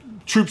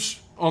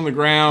 troops on the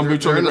ground,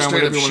 boots on the ground,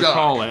 whatever you want to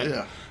call it.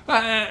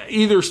 Yeah.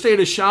 Either state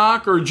of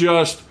shock or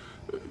just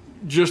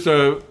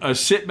a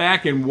sit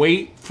back and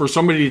wait for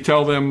somebody to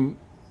tell them,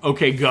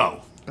 okay, go.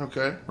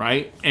 Okay.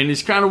 Right? And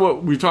it's kind of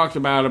what we talked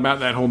about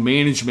that whole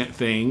management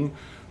thing,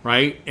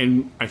 right?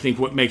 And I think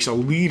what makes a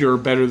leader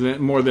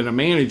more than a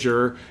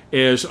manager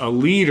is a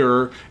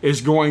leader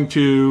is going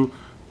to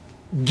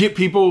get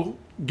people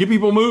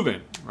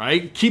moving,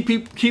 right?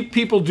 Keep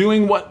people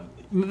doing what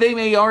they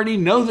may already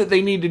know that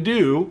they need to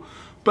do,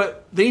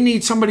 but they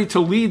need somebody to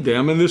lead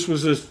them. And this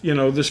was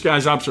this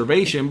guy's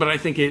observation, but I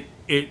think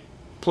it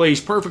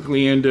plays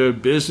perfectly into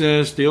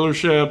business,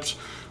 dealerships,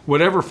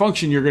 whatever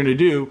function you're going to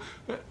do.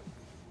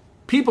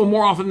 People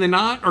more often than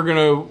not are going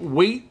to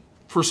wait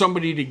for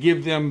somebody to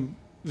give them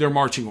their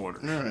marching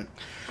orders. All right.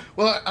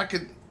 Well, I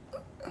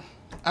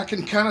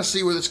can kind of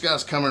see where this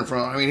guy's coming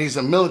from. I mean, he's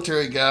a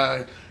military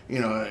guy.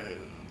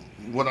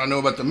 What I know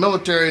about the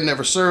military,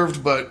 never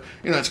served, but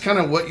it's kind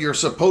of what you're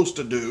supposed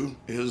to do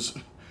is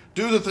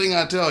do the thing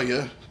I tell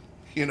you,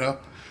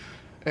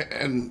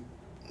 and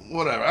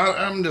whatever.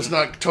 I'm just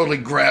not totally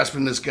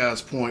grasping this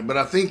guy's point, but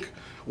I think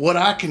what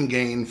I can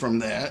gain from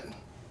that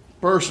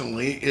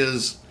personally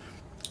is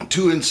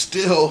to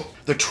instill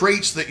the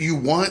traits that you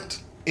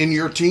want in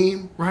your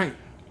team. Right.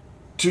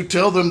 To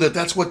tell them that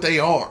that's what they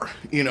are,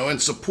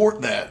 and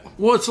support that.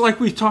 Well, it's like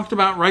we talked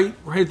about right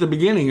at the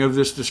beginning of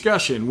this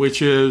discussion,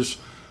 which is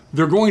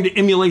they're going to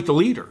emulate the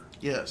leader.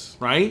 Yes.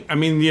 Right? I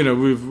mean,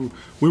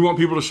 we want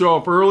people to show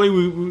up early.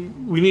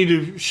 We need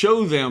to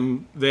show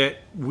them that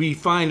we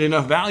find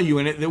enough value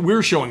in it that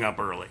we're showing up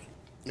early.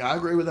 Yeah, I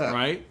agree with that.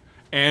 Right?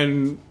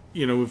 And,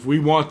 if we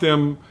want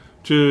them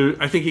to,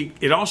 I think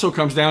it also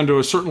comes down to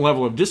a certain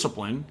level of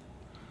discipline.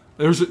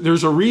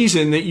 There's a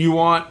reason that you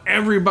want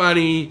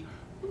everybody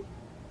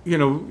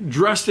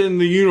dressed in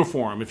the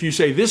uniform, if you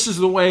say this is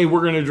the way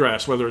we're going to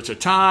dress, whether it's a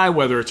tie,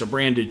 whether it's a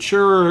branded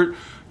shirt,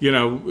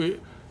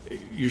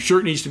 your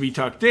shirt needs to be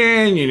tucked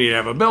in, you need to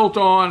have a belt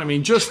on. I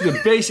mean, just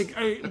the basic.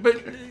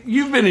 But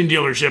you've been in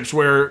dealerships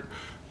where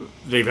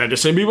they've had to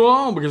send people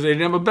home because they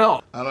didn't have a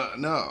belt. I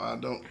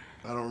don't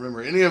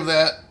remember any of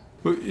that.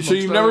 So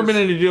you've never been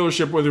in a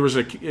dealership where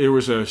there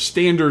was a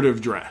standard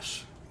of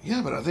dress.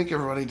 Yeah, but I think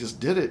everybody just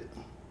did it.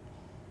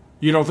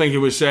 You don't think it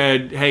was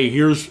said, "Hey,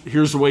 here's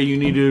the way you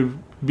need to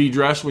be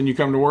dressed when you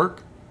come to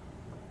work"?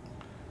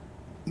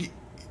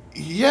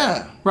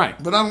 Yeah, right.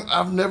 But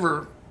I've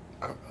never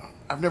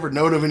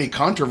known of any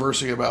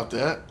controversy about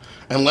that,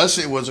 unless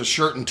it was a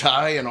shirt and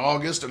tie in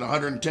August and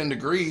 110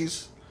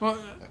 degrees. Well,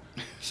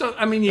 so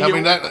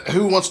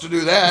who wants to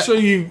do that? So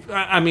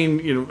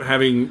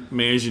having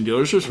managing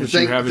dealerships, which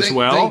you have as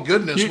well. Thank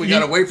goodness we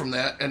got away from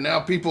that, and now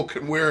people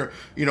can wear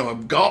a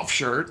golf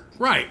shirt,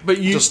 right? But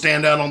to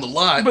stand out on the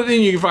lot. But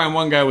then you can find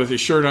one guy with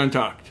his shirt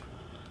untucked,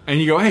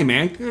 and you go, "Hey,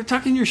 man,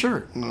 tuck in your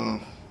shirt."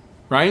 No.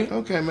 Right?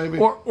 Okay, maybe.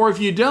 Or if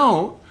you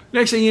don't,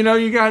 next thing you know,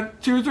 you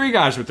got 2 or 3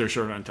 guys with their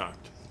shirt untucked.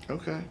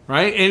 Okay.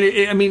 Right?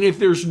 And if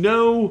there's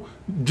no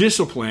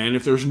discipline,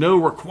 if there's no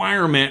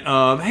requirement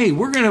of, hey,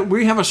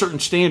 we have a certain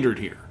standard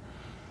here,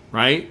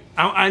 right?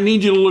 I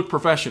need you to look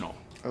professional.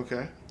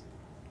 Okay.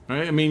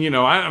 Right? I mean,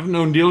 I've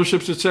known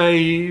dealerships that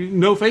say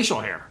no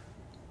facial hair.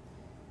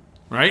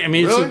 Right? I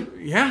mean, really?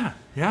 Yeah.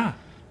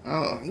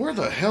 Where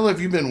the hell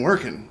have you been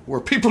working?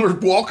 Where people are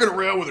walking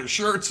around with their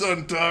shirts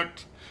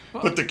untucked,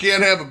 but they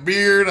can't have a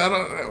beard? I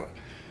don't know.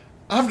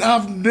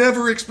 I've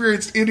never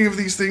experienced any of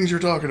these things you're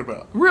talking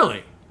about.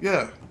 Really?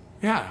 Yeah.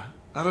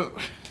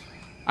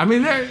 I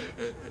mean, is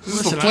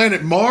this the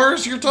planet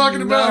Mars you're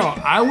talking about?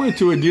 No, I went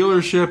to a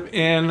dealership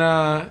in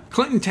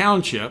Clinton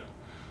Township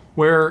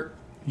where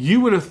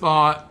you would have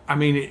thought,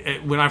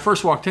 when I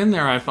first walked in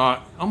there, I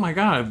thought, oh my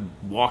God, I've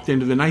walked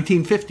into the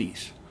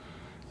 1950s.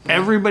 Yeah.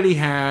 Everybody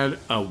had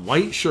a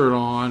white shirt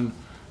on.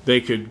 They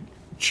could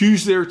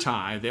choose their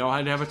tie. They all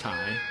had to have a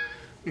tie.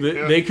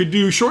 Yeah. They could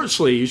do short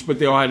sleeves, but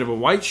they all had to have a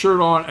white shirt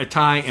on, a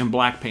tie, and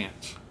black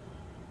pants.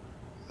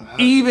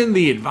 Even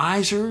the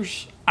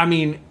advisors,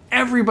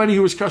 everybody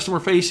who was customer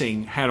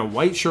facing had a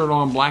white shirt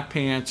on, black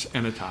pants,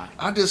 and a tie.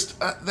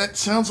 That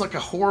sounds like a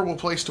horrible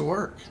place to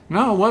work.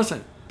 No, it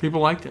wasn't. People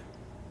liked it.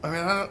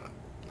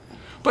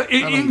 But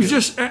it was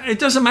just, it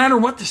doesn't matter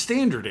what the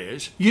standard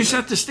is. You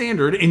set the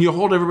standard and you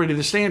hold everybody to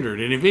the standard.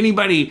 And if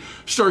anybody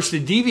starts to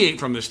deviate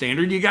from the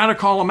standard, you got to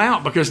call them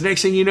out, because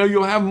next thing you know,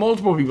 you'll have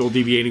multiple people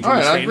deviating from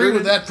the standard. I agree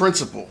with that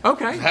principle.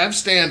 Okay. Have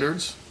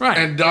standards. Right.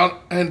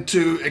 And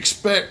to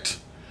expect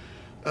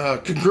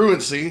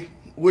congruency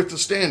with the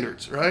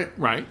standards, right?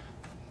 Right.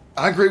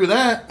 I agree with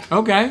that.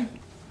 Okay.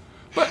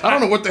 But I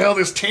don't know what the hell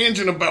this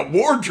tangent about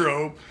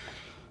wardrobe.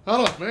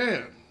 Oh,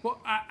 man. Well,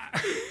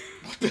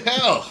 what the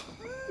hell?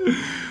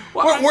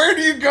 Where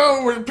do you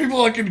go where people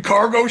like in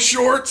cargo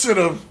shorts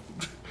and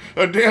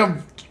a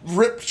damn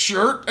ripped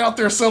shirt out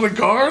there selling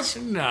cars?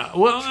 No.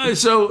 Well,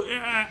 so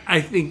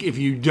I think if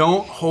you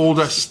don't hold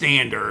a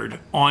standard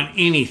on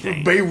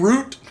anything.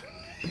 Beirut?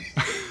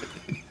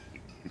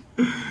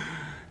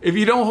 If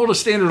you don't hold a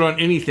standard on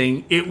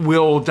anything, it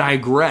will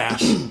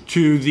digress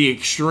to the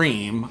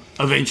extreme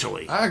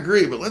eventually. I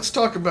agree, but let's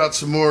talk about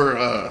some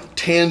more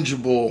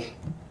tangible,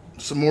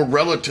 some more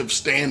relative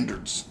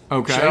standards.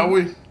 Okay. Shall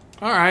we?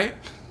 All right.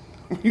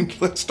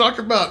 Let's talk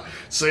about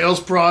sales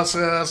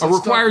process. A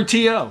required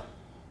TO.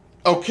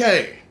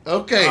 Okay.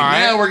 All right.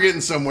 Now we're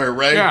getting somewhere,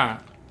 right? Yeah.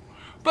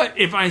 But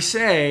if I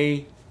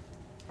say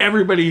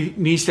everybody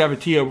needs to have a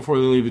TO before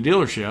they leave the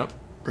dealership,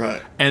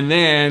 right, and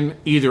then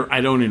either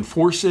I don't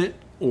enforce it,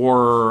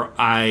 or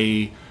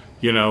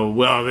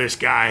this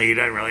guy, he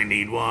doesn't really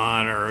need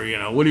one,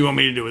 or, what do you want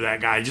me to do with that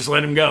guy? Just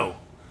let him go.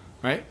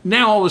 Right?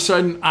 Now, all of a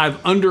sudden,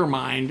 I've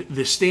undermined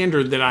the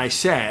standard that I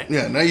set.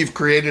 Yeah, now you've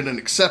created an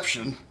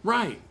exception.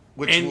 Right.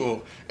 Which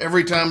will,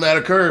 every time that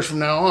occurs from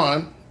now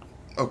on,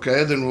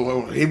 okay, then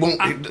he won't,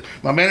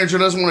 my manager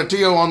doesn't want a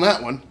TO on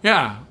that one.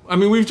 Yeah.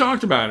 We've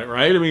talked about it,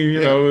 right?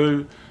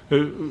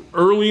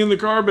 Early in the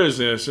car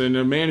business, and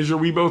a manager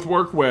we both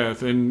work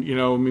with, and,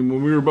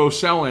 when we were both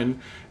selling,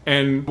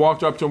 and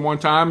walked up to him one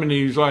time, and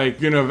he's like,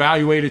 going to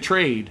evaluate a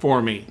trade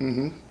for me.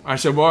 Mm-hmm. I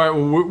said, well, all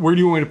right, where do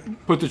you want me to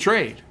put the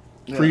trade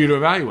for you to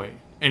evaluate?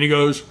 And he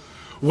goes,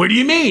 what do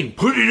you mean?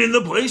 Put it in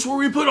the place where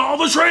we put all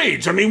the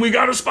trades. We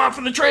got a spot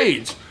for the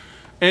trades.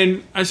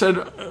 And I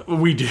said,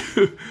 we do.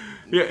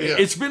 Yeah.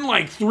 It's been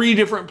like 3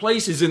 different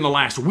places in the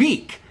last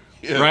week.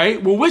 Yeah.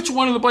 Right? Well, which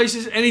one of the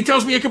places? And he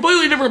tells me a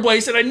completely different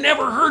place that I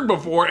never heard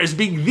before as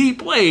being the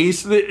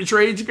place that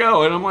trades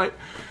go. And I'm like,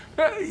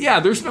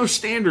 there's no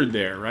standard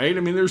there, right?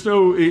 There's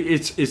no,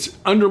 it's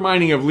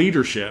undermining of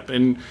leadership.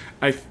 And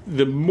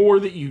the more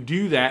that you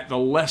do that, the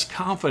less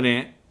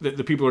confident that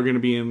the people are going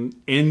to be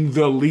in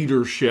the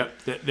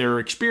leadership that they're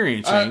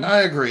experiencing.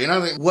 I agree. And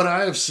I think what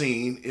I have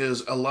seen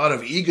is a lot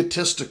of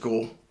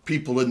egotistical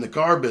people in the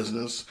car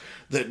business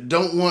that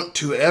don't want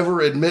to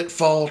ever admit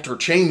fault or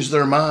change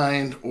their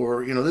mind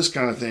or, this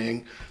kind of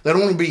thing. They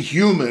don't want to be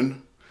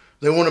human.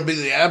 They want to be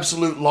the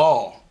absolute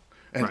law.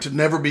 and to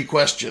never be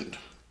questioned.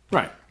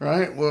 Right.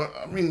 Right? Well,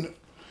 I mean,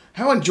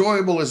 how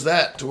enjoyable is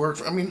that to work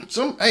for? I mean,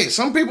 some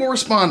people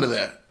respond to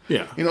that.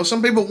 Yeah. You know,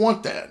 some people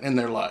want that in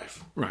their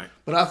life. Right.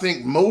 But I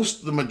think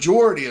the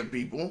majority of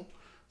people,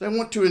 they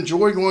want to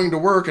enjoy going to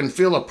work and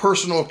feel a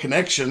personal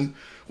connection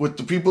with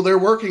the people they're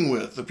working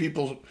with, the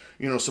people,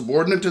 you know,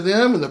 subordinate to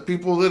them and the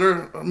people that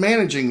are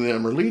managing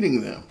them or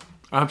leading them.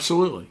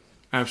 Absolutely.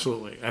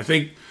 Absolutely. I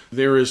think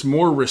there is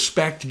more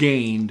respect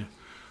gained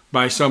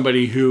by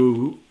somebody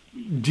who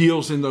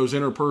deals in those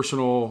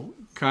interpersonal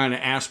kind of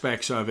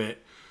aspects of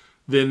it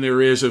than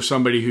there is of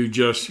somebody who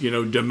just, you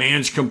know,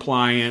 demands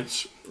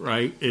compliance,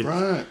 right?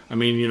 Right. I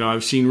mean, you know,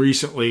 I've seen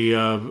recently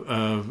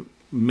a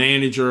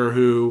manager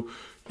who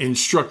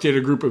instructed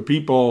a group of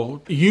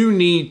people, you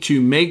need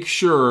to make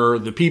sure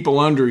the people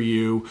under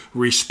you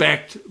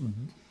respect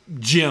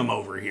Jim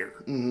over here,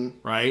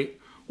 right?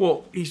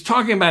 Well, he's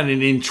talking about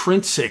an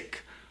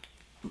intrinsic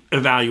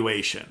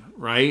evaluation,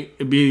 right?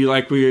 It'd be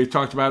like we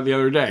talked about the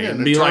other day. Yeah, It'd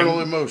an be internal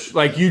like, emotion.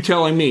 Like you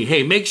telling me,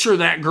 hey, make sure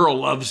that girl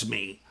loves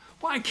me.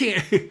 Well, I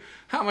can't.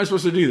 How am I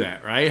supposed to do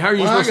that, right? How are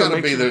you supposed to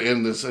make be sure?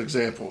 in this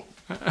example?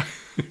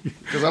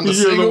 Because I'm the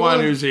You're single the one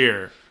who's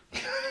here.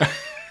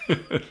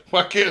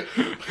 Why can't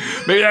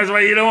Maybe that's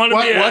why you don't want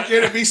to be. why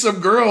can't it be some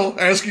girl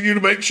asking you to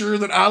make sure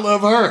that I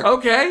love her?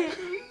 Okay.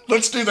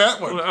 Let's do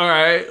that one. All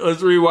right,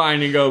 let's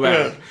rewind and go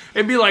back. Yeah.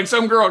 It'd be like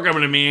some girl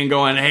coming to me and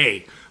going,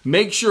 hey,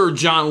 make sure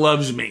John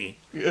loves me.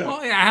 Yeah.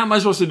 Well, yeah, how am I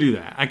supposed to do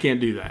that? I can't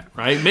do that,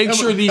 right? Make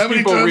sure these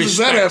people how many times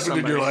respect has that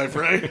happened somebody. in your life,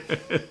 right?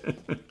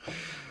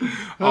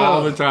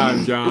 All the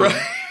time, John.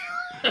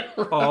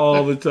 Right.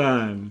 All the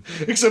time.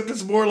 Except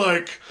it's more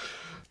like,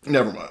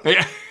 never mind.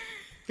 Yeah.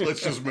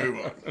 Let's just move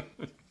on.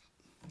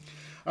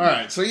 All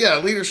right. So, yeah,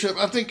 leadership,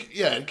 I think,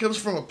 it comes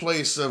from a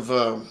place of,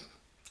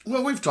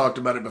 well, we've talked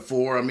about it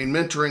before. I mean,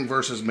 mentoring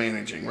versus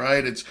managing,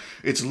 right?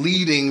 It's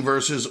leading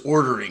versus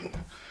ordering.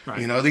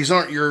 Right. You know, these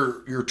aren't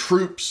your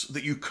troops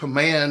that you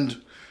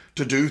command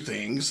to do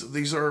things.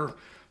 These are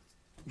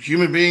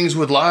human beings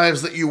with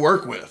lives that you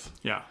work with.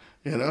 Yeah.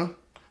 You know?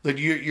 That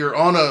you're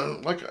on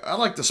I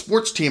like the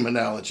sports team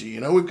analogy.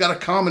 You know, we've got a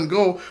common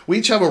goal. We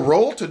each have a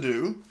role to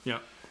do. Yeah.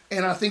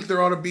 And I think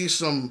there ought to be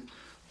some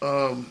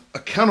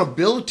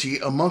accountability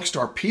amongst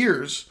our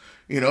peers.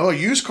 You know, a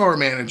used car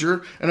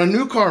manager and a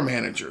new car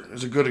manager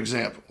is a good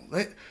example.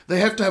 They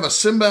have to have a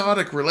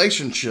symbiotic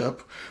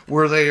relationship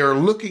where they are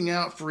looking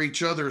out for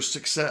each other's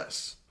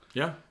success.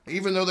 Yeah.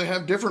 Even though they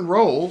have different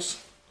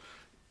roles.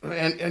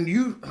 And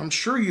I'm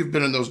sure you've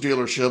been in those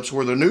dealerships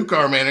where the new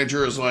car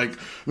manager is like,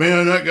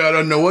 man, that guy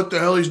doesn't know what the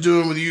hell he's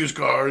doing with a used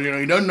car. You know,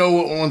 he doesn't know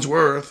what one's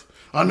worth.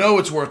 I know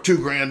it's worth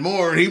 $2,000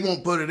 more, and he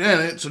won't put it in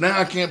it. So now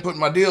I can't put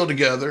my deal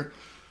together.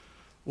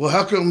 Well,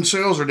 how come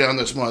sales are down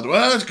this month?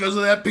 Well, it's because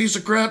of that piece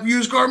of crap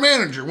used car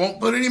manager won't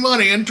put any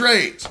money in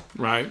trades.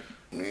 Right.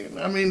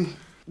 I mean,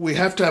 we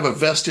have to have a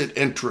vested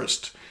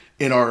interest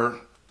in our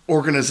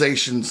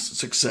organization's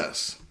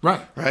success.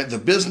 Right. Right? The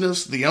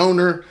business, the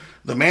owner,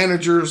 the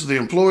managers, the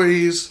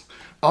employees,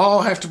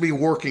 all have to be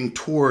working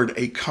toward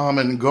a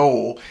common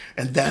goal,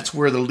 and that's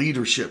where the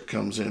leadership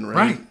comes in, right?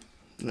 Right.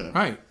 Yeah.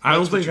 Right. I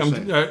don't think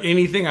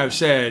anything I've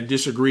said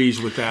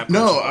disagrees with that.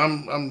 No,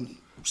 I'm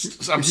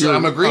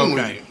agreeing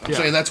with you. I'm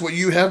saying that's what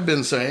you have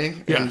been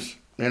saying. Yes.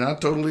 And I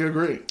totally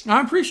agree. I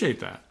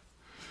appreciate that.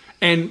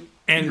 And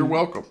you're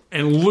welcome.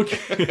 And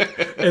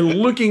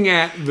looking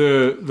at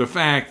the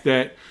fact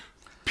that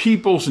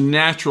people's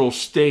natural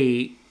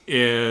state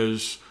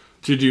is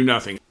to do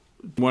nothing.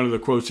 One of the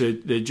quotes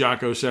that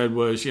Jocko said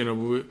was, you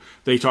know,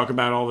 they talk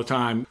about all the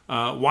time,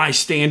 why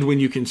stand when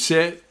you can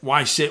sit?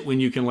 Why sit when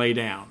you can lay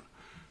down?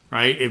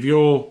 Right? If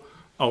you'll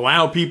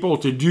allow people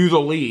to do the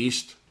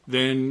least,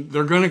 then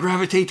they're going to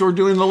gravitate toward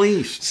doing the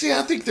least. See,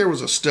 I think there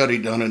was a study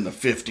done in the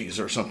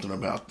 50s or something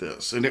about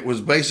this. And it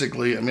was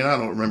basically, I mean, I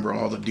don't remember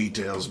all the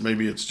details.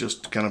 Maybe it's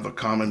just kind of a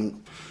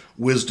common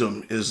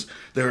wisdom, is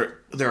there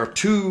are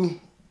two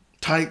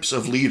types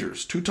of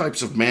leaders, two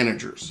types of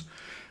managers.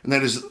 And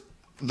that is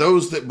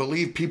those that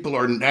believe people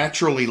are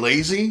naturally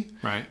lazy,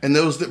 right, and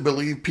those that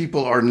believe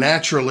people are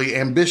naturally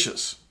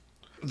ambitious.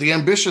 The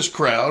ambitious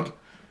crowd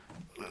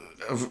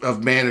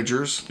of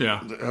managers,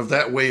 of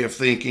that way of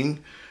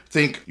thinking,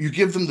 think you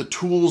give them the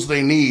tools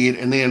they need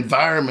and the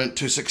environment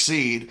to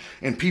succeed,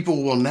 and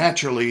people will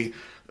naturally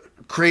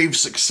crave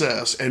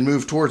success and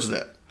move towards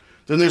that.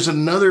 Then there's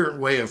another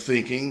way of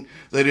thinking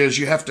that is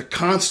you have to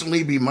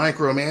constantly be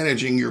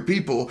micromanaging your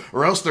people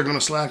or else they're going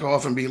to slack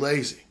off and be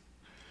lazy.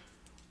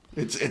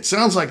 It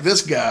sounds like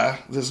this guy,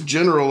 this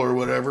general or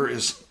whatever,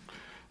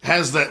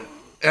 has that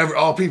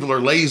all people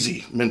are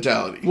lazy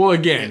mentality. Well,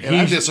 again, and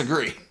I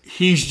disagree.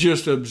 He's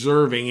just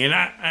observing,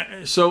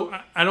 and so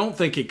I don't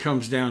think it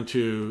comes down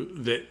to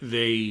that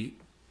they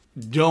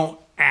don't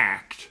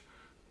act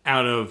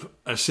out of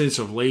a sense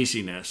of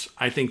laziness.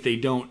 I think they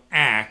don't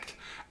act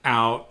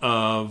out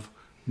of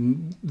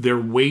they're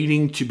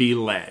waiting to be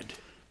led.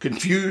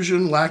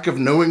 Confusion, lack of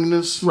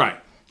knowingness. Right.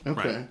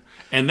 Okay. Right.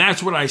 And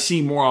that's what I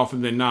see more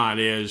often than not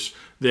is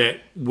that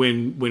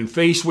when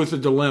faced with a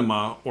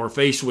dilemma or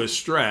faced with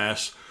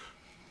stress,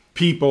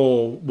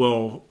 people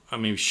will I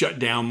mean, shut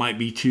down might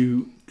be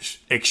too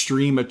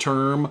extreme a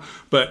term,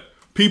 but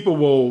people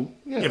will,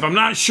 if I'm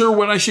not sure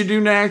what I should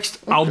do next,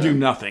 I'll do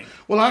nothing.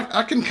 Well,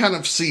 I can kind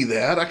of see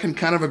that. I can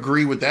kind of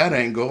agree with that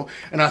angle.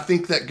 And I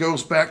think that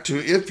goes back to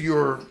if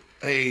you're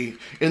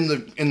in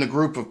the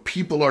group of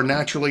people are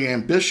naturally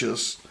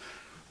ambitious,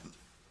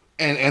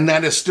 and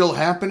that is still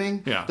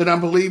happening, then I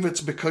believe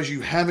it's because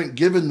you haven't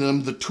given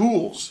them the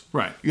tools.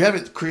 Right. You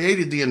haven't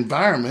created the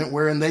environment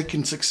wherein they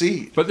can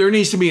succeed. But there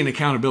needs to be an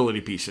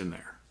accountability piece in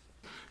there.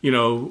 You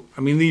know,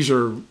 I mean, these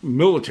are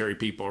military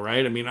people,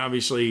 right? I mean,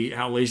 obviously,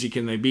 how lazy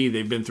can they be?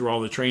 They've been through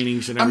all the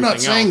trainings and everything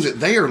else. I'm not saying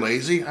that they are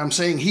lazy. I'm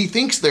saying he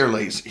thinks they're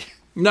lazy.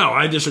 No,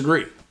 I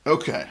disagree.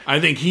 Okay. I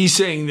think he's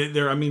saying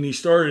that he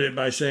started it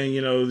by saying,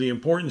 you know, the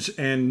importance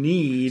and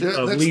need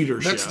of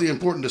leadership. That's the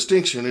important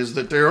distinction, is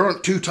that there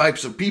aren't two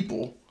types of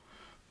people,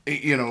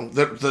 you know,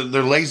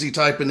 the lazy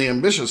type and the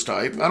ambitious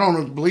type. I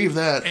don't believe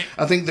that.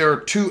 I think there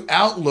are two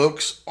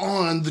outlooks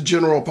on the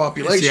general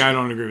population. See, I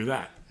don't agree with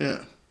that.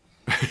 Yeah.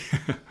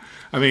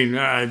 I mean,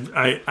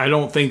 I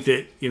don't think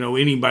that, you know,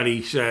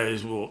 anybody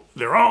says, well,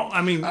 they're all,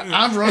 I mean.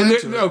 I've run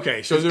into it.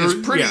 Okay, so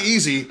it's pretty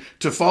easy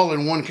to fall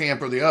in one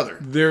camp or the other.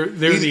 They're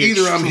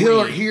either I'm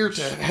here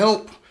to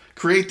help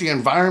create the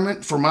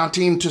environment for my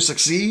team to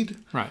succeed.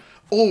 Right.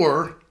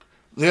 Or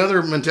the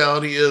other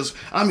mentality is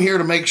I'm here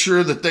to make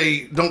sure that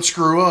they don't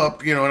screw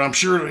up, you know, and I'm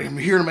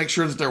here to make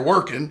sure that they're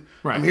working.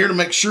 Right. I'm here to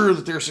make sure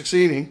that they're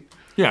succeeding.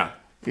 Yeah.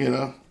 You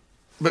know.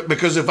 But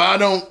because if I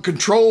don't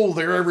control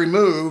their every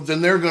move,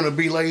 then they're going to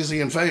be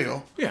lazy and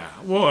fail. Yeah.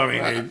 Well, I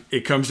mean,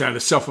 it comes down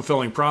to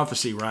self-fulfilling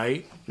prophecy,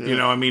 right? Yeah. You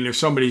know, I mean, if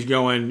somebody's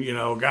going, you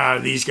know,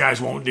 God, these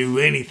guys won't do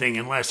anything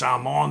unless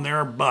I'm on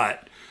their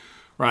butt,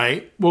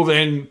 right? Well,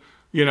 then,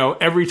 you know,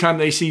 every time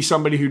they see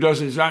somebody who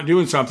is not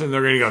doing something,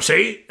 they're going to go,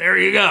 see, there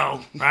you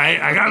go,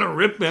 right? I got to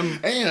rip them.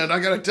 And I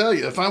got to tell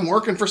you, if I'm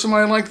working for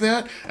somebody like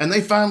that and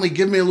they finally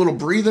give me a little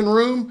breathing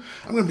room,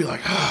 I'm going to be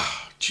like,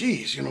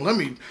 geez, you know, let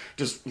me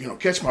just, you know,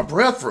 catch my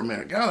breath for a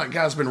minute. God, that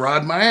guy's been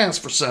riding my ass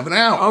for 7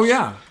 hours. Oh,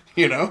 yeah.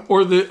 You know?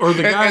 Or the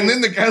guy. And then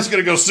the guy's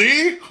going to go,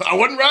 see, I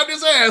wasn't riding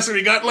his ass and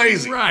he got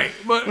lazy. Right.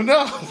 But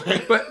no.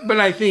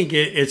 but I think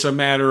it's a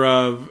matter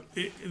of,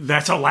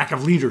 that's a lack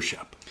of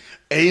leadership.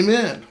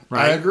 Amen.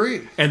 Right? I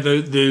agree. And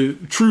the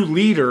true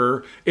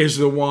leader is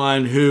the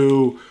one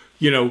who,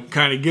 you know,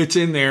 kind of gets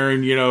in there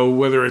and, you know,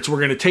 whether it's we're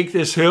going to take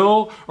this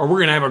hill or we're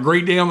going to have a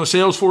great day on the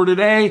sales floor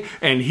today,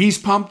 and he's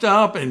pumped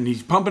up and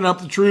he's pumping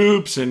up the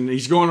troops and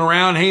he's going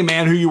around, hey,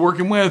 man, who you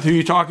working with? Who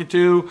you talking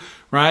to?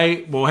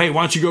 Right? Well, hey,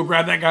 why don't you go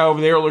grab that guy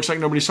over there? It looks like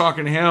nobody's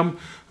talking to him.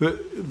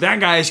 That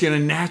guy is going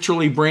to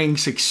naturally bring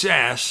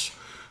success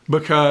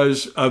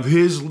because of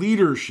his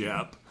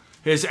leadership,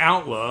 his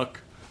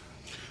outlook.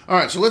 All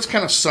right, so let's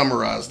kind of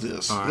summarize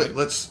this. All right.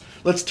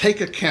 Let's take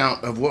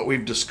account of what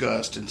we've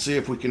discussed and see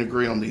if we can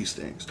agree on these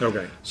things.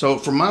 Okay. So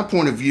from my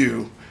point of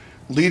view,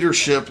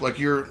 leadership, like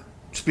you're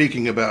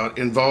speaking about,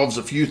 involves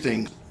a few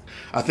things.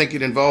 I think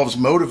it involves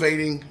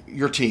motivating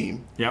your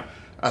team. Yep.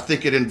 I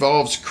think it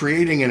involves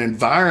creating an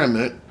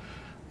environment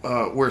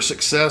where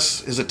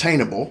success is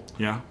attainable.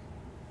 Yeah.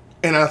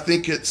 And I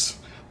think it's,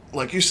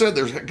 like you said,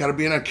 there's got to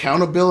be an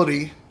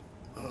accountability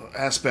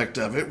aspect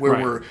of it where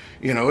we're,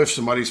 you know, if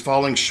somebody's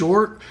falling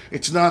short,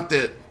 it's not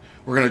that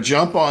we're going to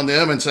jump on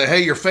them and say,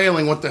 hey, you're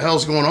failing. What the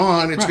hell's going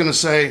on? It's going to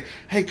say,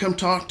 hey, come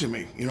talk to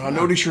me. You know, I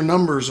notice your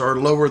numbers are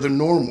lower than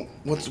normal.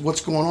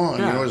 What's going on?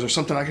 Yeah. You know, is there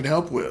something I can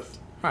help with?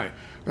 Right.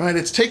 Right.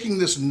 It's taking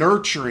this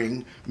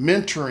nurturing,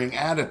 mentoring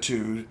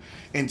attitude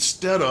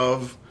instead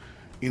of,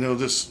 you know,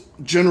 this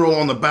general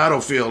on the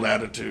battlefield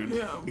attitude.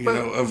 Yeah, you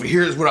know, of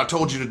here's what I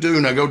told you to do.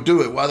 Now go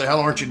do it. Why the hell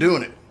aren't you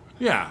doing it?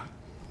 Yeah.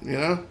 You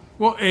know?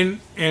 Well, and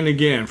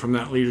again, from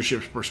that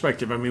leadership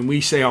perspective, I mean,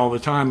 we say all the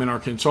time in our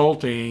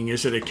consulting,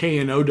 is it a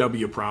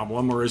K-N-O-W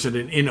problem or is it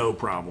an N-O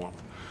problem,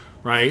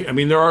 right? I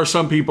mean, there are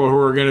some people who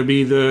are going to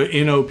be the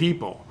N-O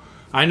people.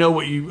 I know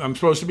what I'm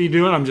supposed to be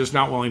doing, I'm just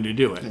not willing to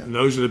do it. Yeah. And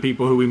those are the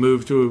people who we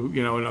move to,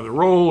 you know, another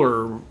role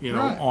or, you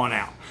know, on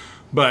out.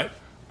 But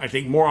I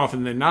think more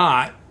often than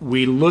not,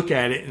 we look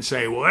at it and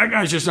say, well, that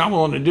guy's just not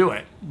willing to do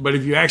it. But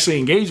if you actually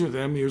engage with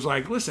him, he was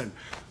like, listen,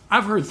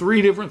 I've heard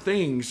 3 different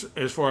things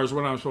as far as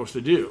what I'm supposed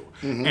to do.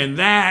 Mm-hmm. And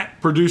that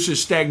produces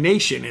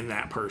stagnation in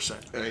that person,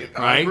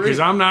 right?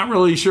 Because I'm not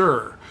really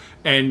sure.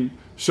 And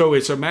so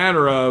it's a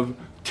matter of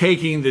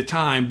taking the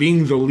time,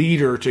 being the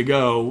leader to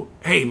go,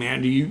 hey,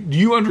 man, do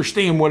you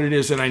understand what it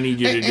is that I need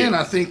you to do? And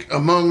I think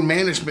among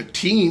management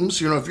teams,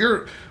 you know, if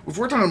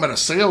we're talking about a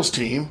sales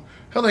team,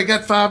 hell, they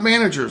got 5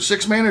 managers,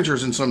 6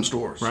 managers in some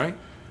stores. Right.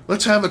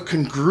 Let's have a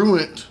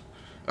congruent,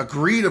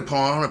 agreed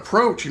upon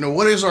approach. You know,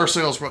 what is our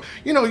sales pro?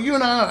 You know, you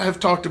and I have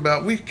talked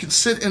about, we could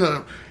sit in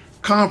a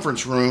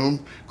conference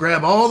room,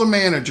 grab all the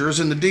managers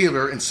and the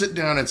dealer and sit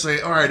down and say,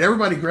 all right,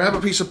 everybody grab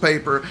a piece of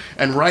paper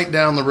and write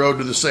down the road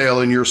to the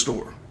sale in your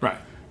store. Right.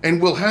 And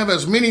we'll have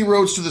as many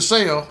roads to the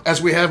sale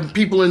as we have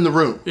people in the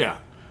room. Yeah.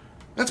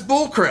 That's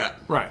bull crap.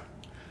 Right.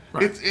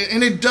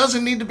 And it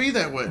doesn't need to be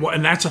that way. Well,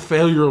 and that's a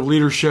failure of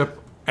leadership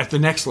at the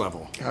next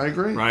level. I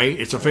agree. Right?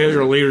 It's a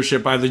failure of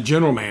leadership by the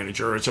general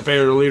manager. It's a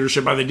failure of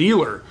leadership by the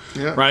dealer,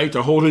 right?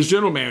 To hold his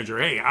general manager.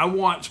 Hey, I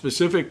want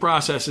specific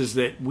processes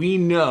that we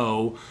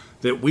know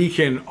that we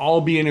can all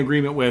be in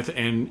agreement with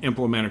and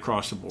implement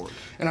across the board.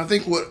 And I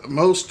think what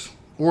most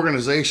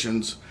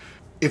organizations,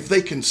 if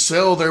they can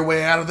sell their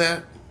way out of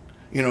that,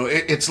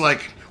 it's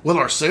like, well,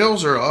 our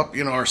sales are up,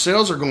 our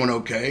sales are going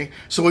okay,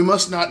 so we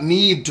must not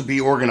need to be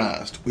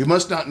organized. We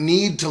must not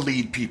need to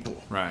lead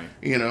people. Right.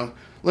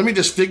 Let me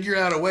just figure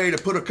out a way to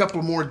put a couple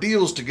more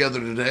deals together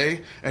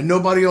today, and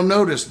nobody will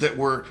notice that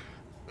we're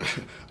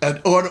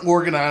an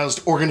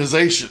unorganized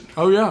organization.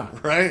 Oh, yeah.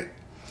 Right?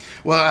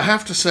 Well, I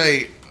have to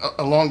say,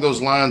 along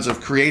those lines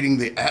of creating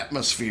the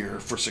atmosphere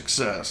for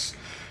success,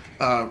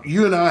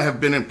 you and I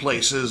have been in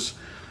places,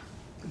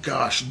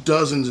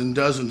 dozens and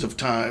dozens of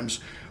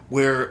times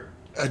where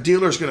a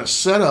dealer's going to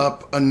set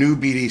up a new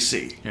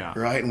BDC,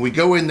 right? And we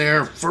go in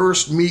there,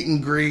 first meet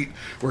and greet.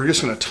 We're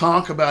just going to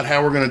talk about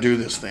how we're going to do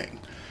this thing.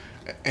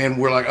 And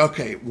we're like,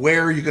 okay,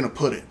 where are you going to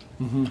put it?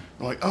 Mm-hmm.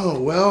 We're like,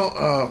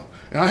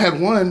 and I had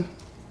one,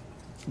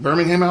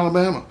 Birmingham,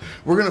 Alabama.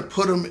 We're going to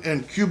put them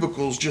in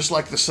cubicles just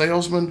like the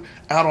salesman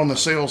out on the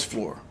sales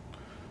floor.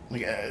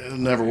 Like, it'll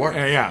never work.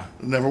 Yeah.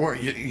 It'll never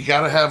work. You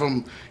got to have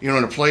them, in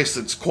a place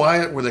that's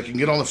quiet, where they can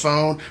get on the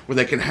phone, where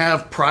they can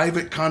have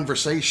private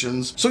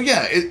conversations. So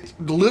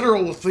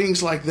literal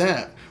things like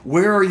that.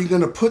 Where are you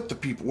going to put the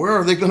people? Where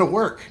are they going to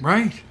work?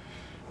 Right.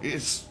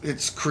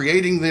 It's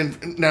creating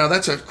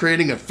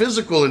creating a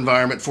physical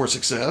environment for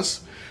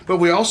success, but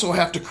we also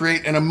have to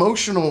create an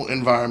emotional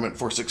environment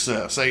for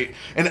success, an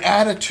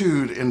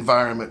attitude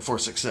environment for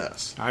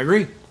success. I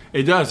agree.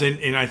 It does,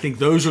 and I think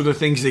those are the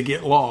things that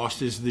get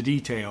lost, is the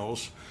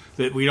details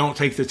that we don't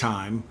take the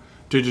time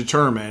to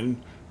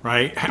determine,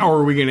 right? How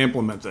are we going to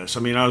implement this?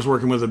 I mean, I was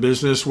working with a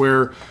business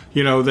where,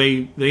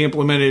 they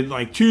implemented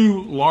like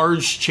 2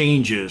 large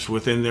changes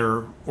within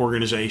their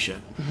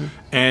organization. Mm-hmm.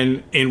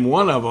 And in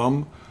one of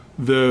them,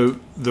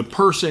 the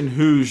person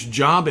whose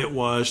job it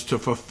was to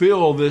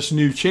fulfill this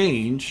new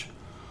change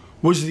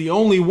was the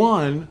only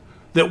one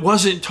that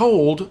wasn't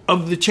told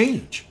of the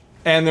change.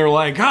 And they're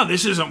like, God,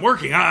 this isn't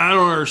working. I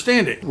don't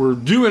understand it. We're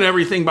doing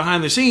everything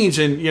behind the scenes,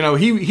 and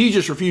he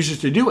just refuses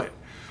to do it.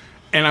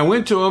 And I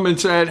went to him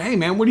and said, hey,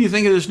 man, what do you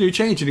think of this new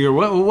change? And he goes,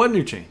 what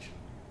new change?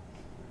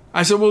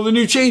 I said, well, the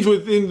new change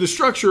within the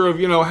structure of,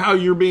 how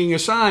you're being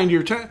assigned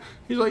your task.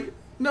 He's like,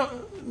 no,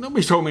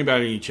 nobody's told me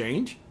about any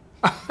change.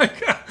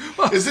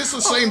 Is this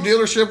the same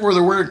dealership where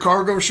they're wearing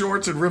cargo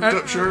shorts and ripped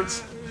up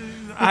shirts?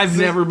 I've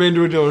never been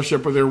to a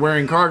dealership where they're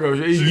wearing cargo.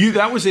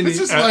 That was in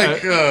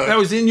that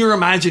was in your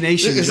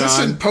imagination, Is John. this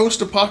in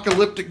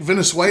post-apocalyptic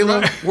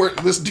Venezuela, where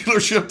this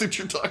dealership that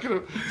you're talking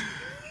about?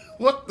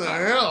 What the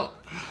hell?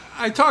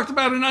 I talked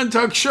about an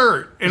untucked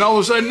shirt, and all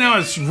of a sudden now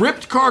it's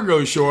ripped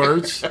cargo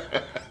shorts,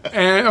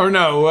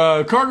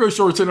 cargo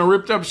shorts and a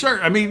ripped up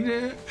shirt. I mean,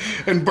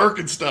 and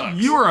Birkenstocks.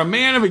 You are a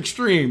man of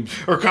extremes.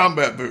 Or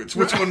combat boots.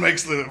 Which one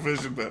makes the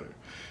vision better?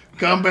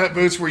 Combat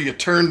boots where you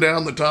turn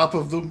down the top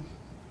of them.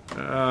 All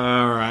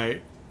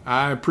right.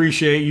 I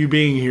appreciate you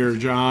being here,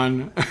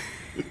 John.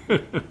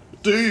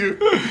 Do you?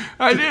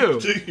 I do.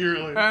 Do you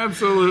really?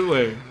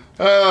 Absolutely.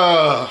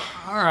 All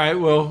right.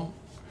 Well,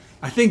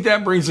 I think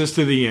that brings us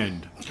to the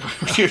end.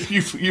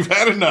 You've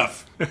had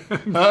enough.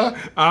 Huh?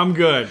 I'm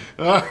good.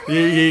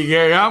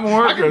 You got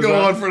more? I can go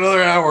on for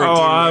another hour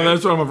or two.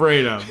 That's what I'm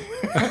afraid of.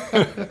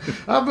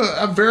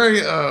 I'm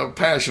very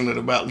passionate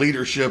about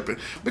leadership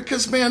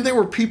because, man, there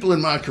were people in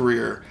my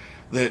career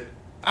that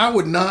I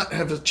would not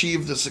have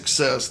achieved the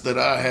success that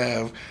I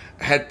have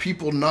had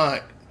people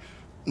not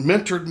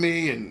mentored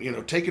me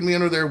and, taken me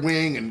under their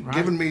wing and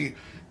given me,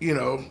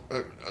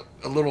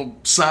 a little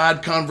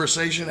side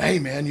conversation. Hey,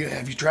 man,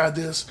 have you tried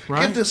this?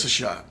 Right. Give this a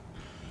shot.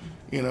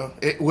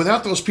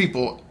 Without those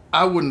people,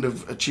 I wouldn't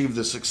have achieved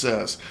the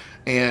success.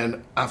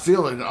 And I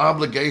feel an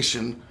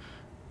obligation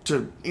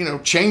to,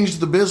 change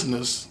the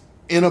business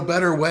in a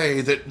better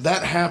way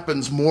that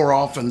happens more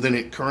often than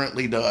it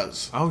currently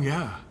does. Oh,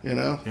 yeah.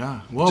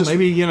 Yeah. Well,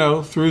 maybe,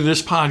 through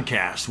this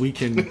podcast, we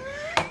can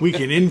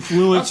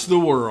influence the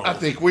world. I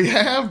think we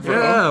have, bro.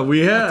 Yeah, we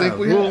have. I think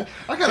we have.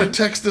 I got a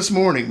text this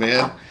morning,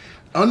 man.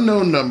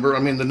 Unknown number. I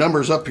mean, the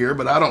number's up here,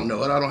 but I don't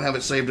know it. I don't have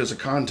it saved as a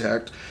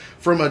contact.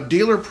 From a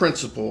dealer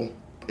principal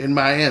in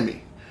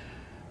Miami.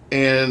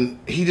 And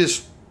he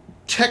just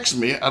texted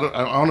me. I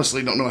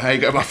honestly don't know how he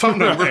got my phone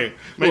number. Right.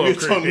 Maybe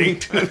it's on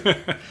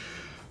LinkedIn.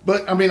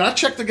 But, I mean, I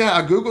checked the guy.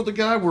 I Googled the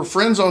guy. We're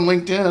friends on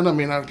LinkedIn. I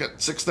mean, I've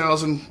got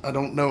 6,000. I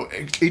don't know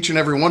each and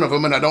every one of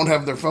them, and I don't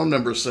have their phone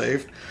numbers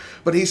saved.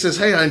 But he says,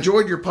 hey, I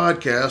enjoyed your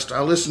podcast.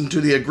 I listened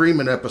to the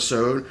agreement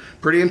episode.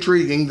 Pretty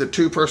intriguing. The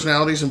two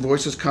personalities and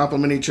voices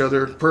complement each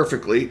other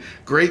perfectly.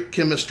 Great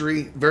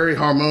chemistry. Very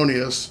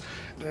harmonious.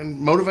 And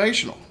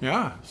motivational.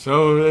 Yeah.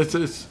 So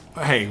it's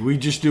hey, we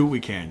just do what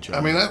we can, Joe.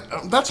 I mean,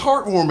 that's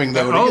heartwarming,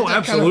 though. To get that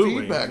absolutely. kind of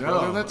feedback,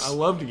 brother. I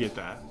love to get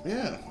that.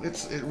 Yeah.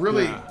 It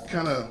really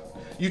kind of...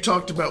 You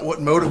talked about what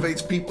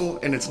motivates people,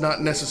 and it's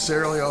not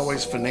necessarily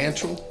always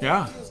financial.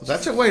 Yeah.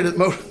 That's a way to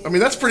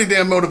that's pretty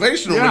damn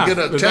motivational to get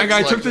a text that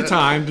guy like took the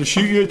time to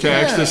shoot you a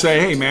text to say,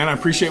 hey, man, I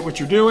appreciate what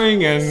you're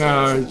doing,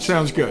 and it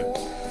sounds good.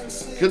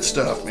 Good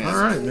stuff, man. All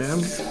right,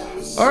 man.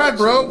 All right,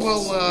 bro.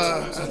 Well,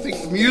 I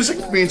think the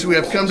music means we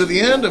have come to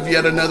the end of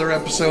yet another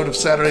episode of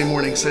Saturday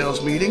Morning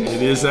Sales Meeting.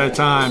 It is that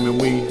time,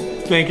 and we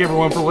thank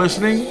everyone for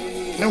listening.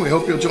 And we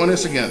hope you'll join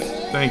us again.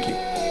 Thank you.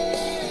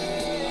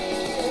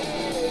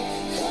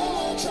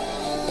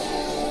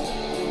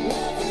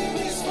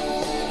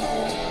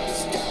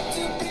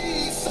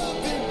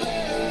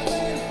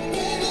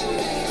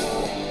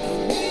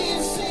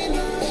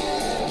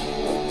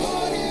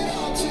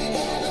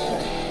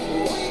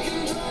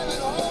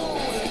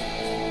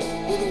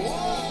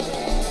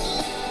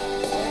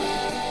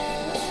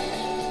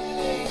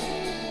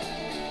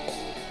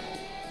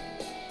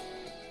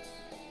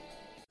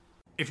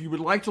 If you would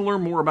like to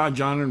learn more about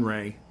John and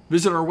Ray,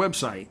 visit our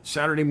website,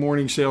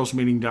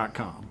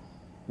 SaturdayMorningSalesMeeting.com,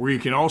 where you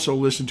can also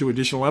listen to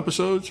additional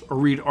episodes or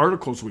read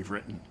articles we've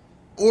written.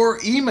 Or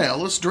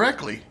email us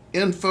directly,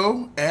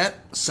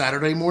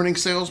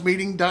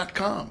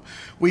 info@SaturdayMorningSalesMeeting.com.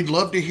 We'd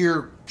love to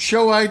hear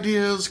show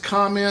ideas,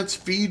 comments,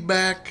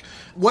 feedback.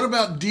 What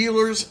about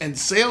dealers and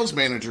sales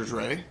managers,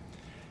 Ray?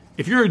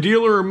 If you're a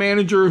dealer or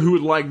manager who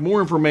would like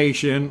more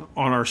information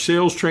on our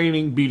sales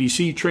training,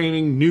 BDC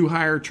training, new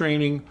hire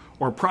training,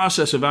 or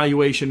process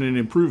evaluation and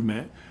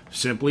improvement,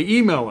 simply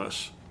email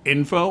us,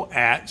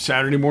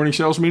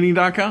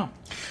 info@SaturdayMorningSalesMeeting.com.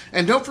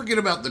 And don't forget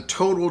about the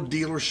total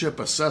dealership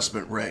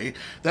assessment, Ray.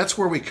 That's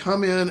where we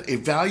come in,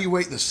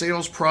 evaluate the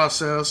sales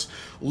process,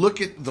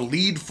 look at the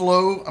lead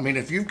flow. I mean,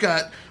 if you've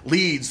got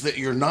leads that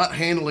you're not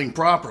handling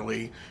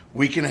properly,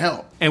 we can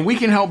help. And we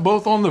can help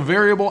both on the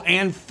variable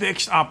and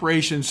fixed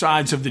operation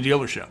sides of the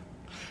dealership.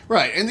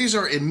 Right, and these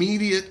are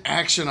immediate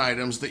action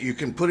items that you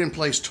can put in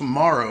place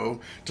tomorrow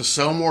to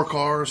sell more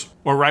cars.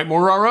 Or write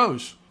more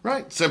ROs.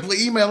 Right,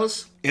 simply email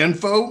us,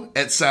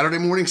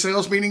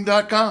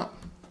 info@SaturdayMorningSalesMeeting.com.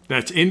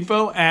 That's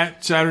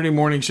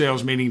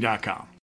info@SaturdayMorningSalesMeeting.com.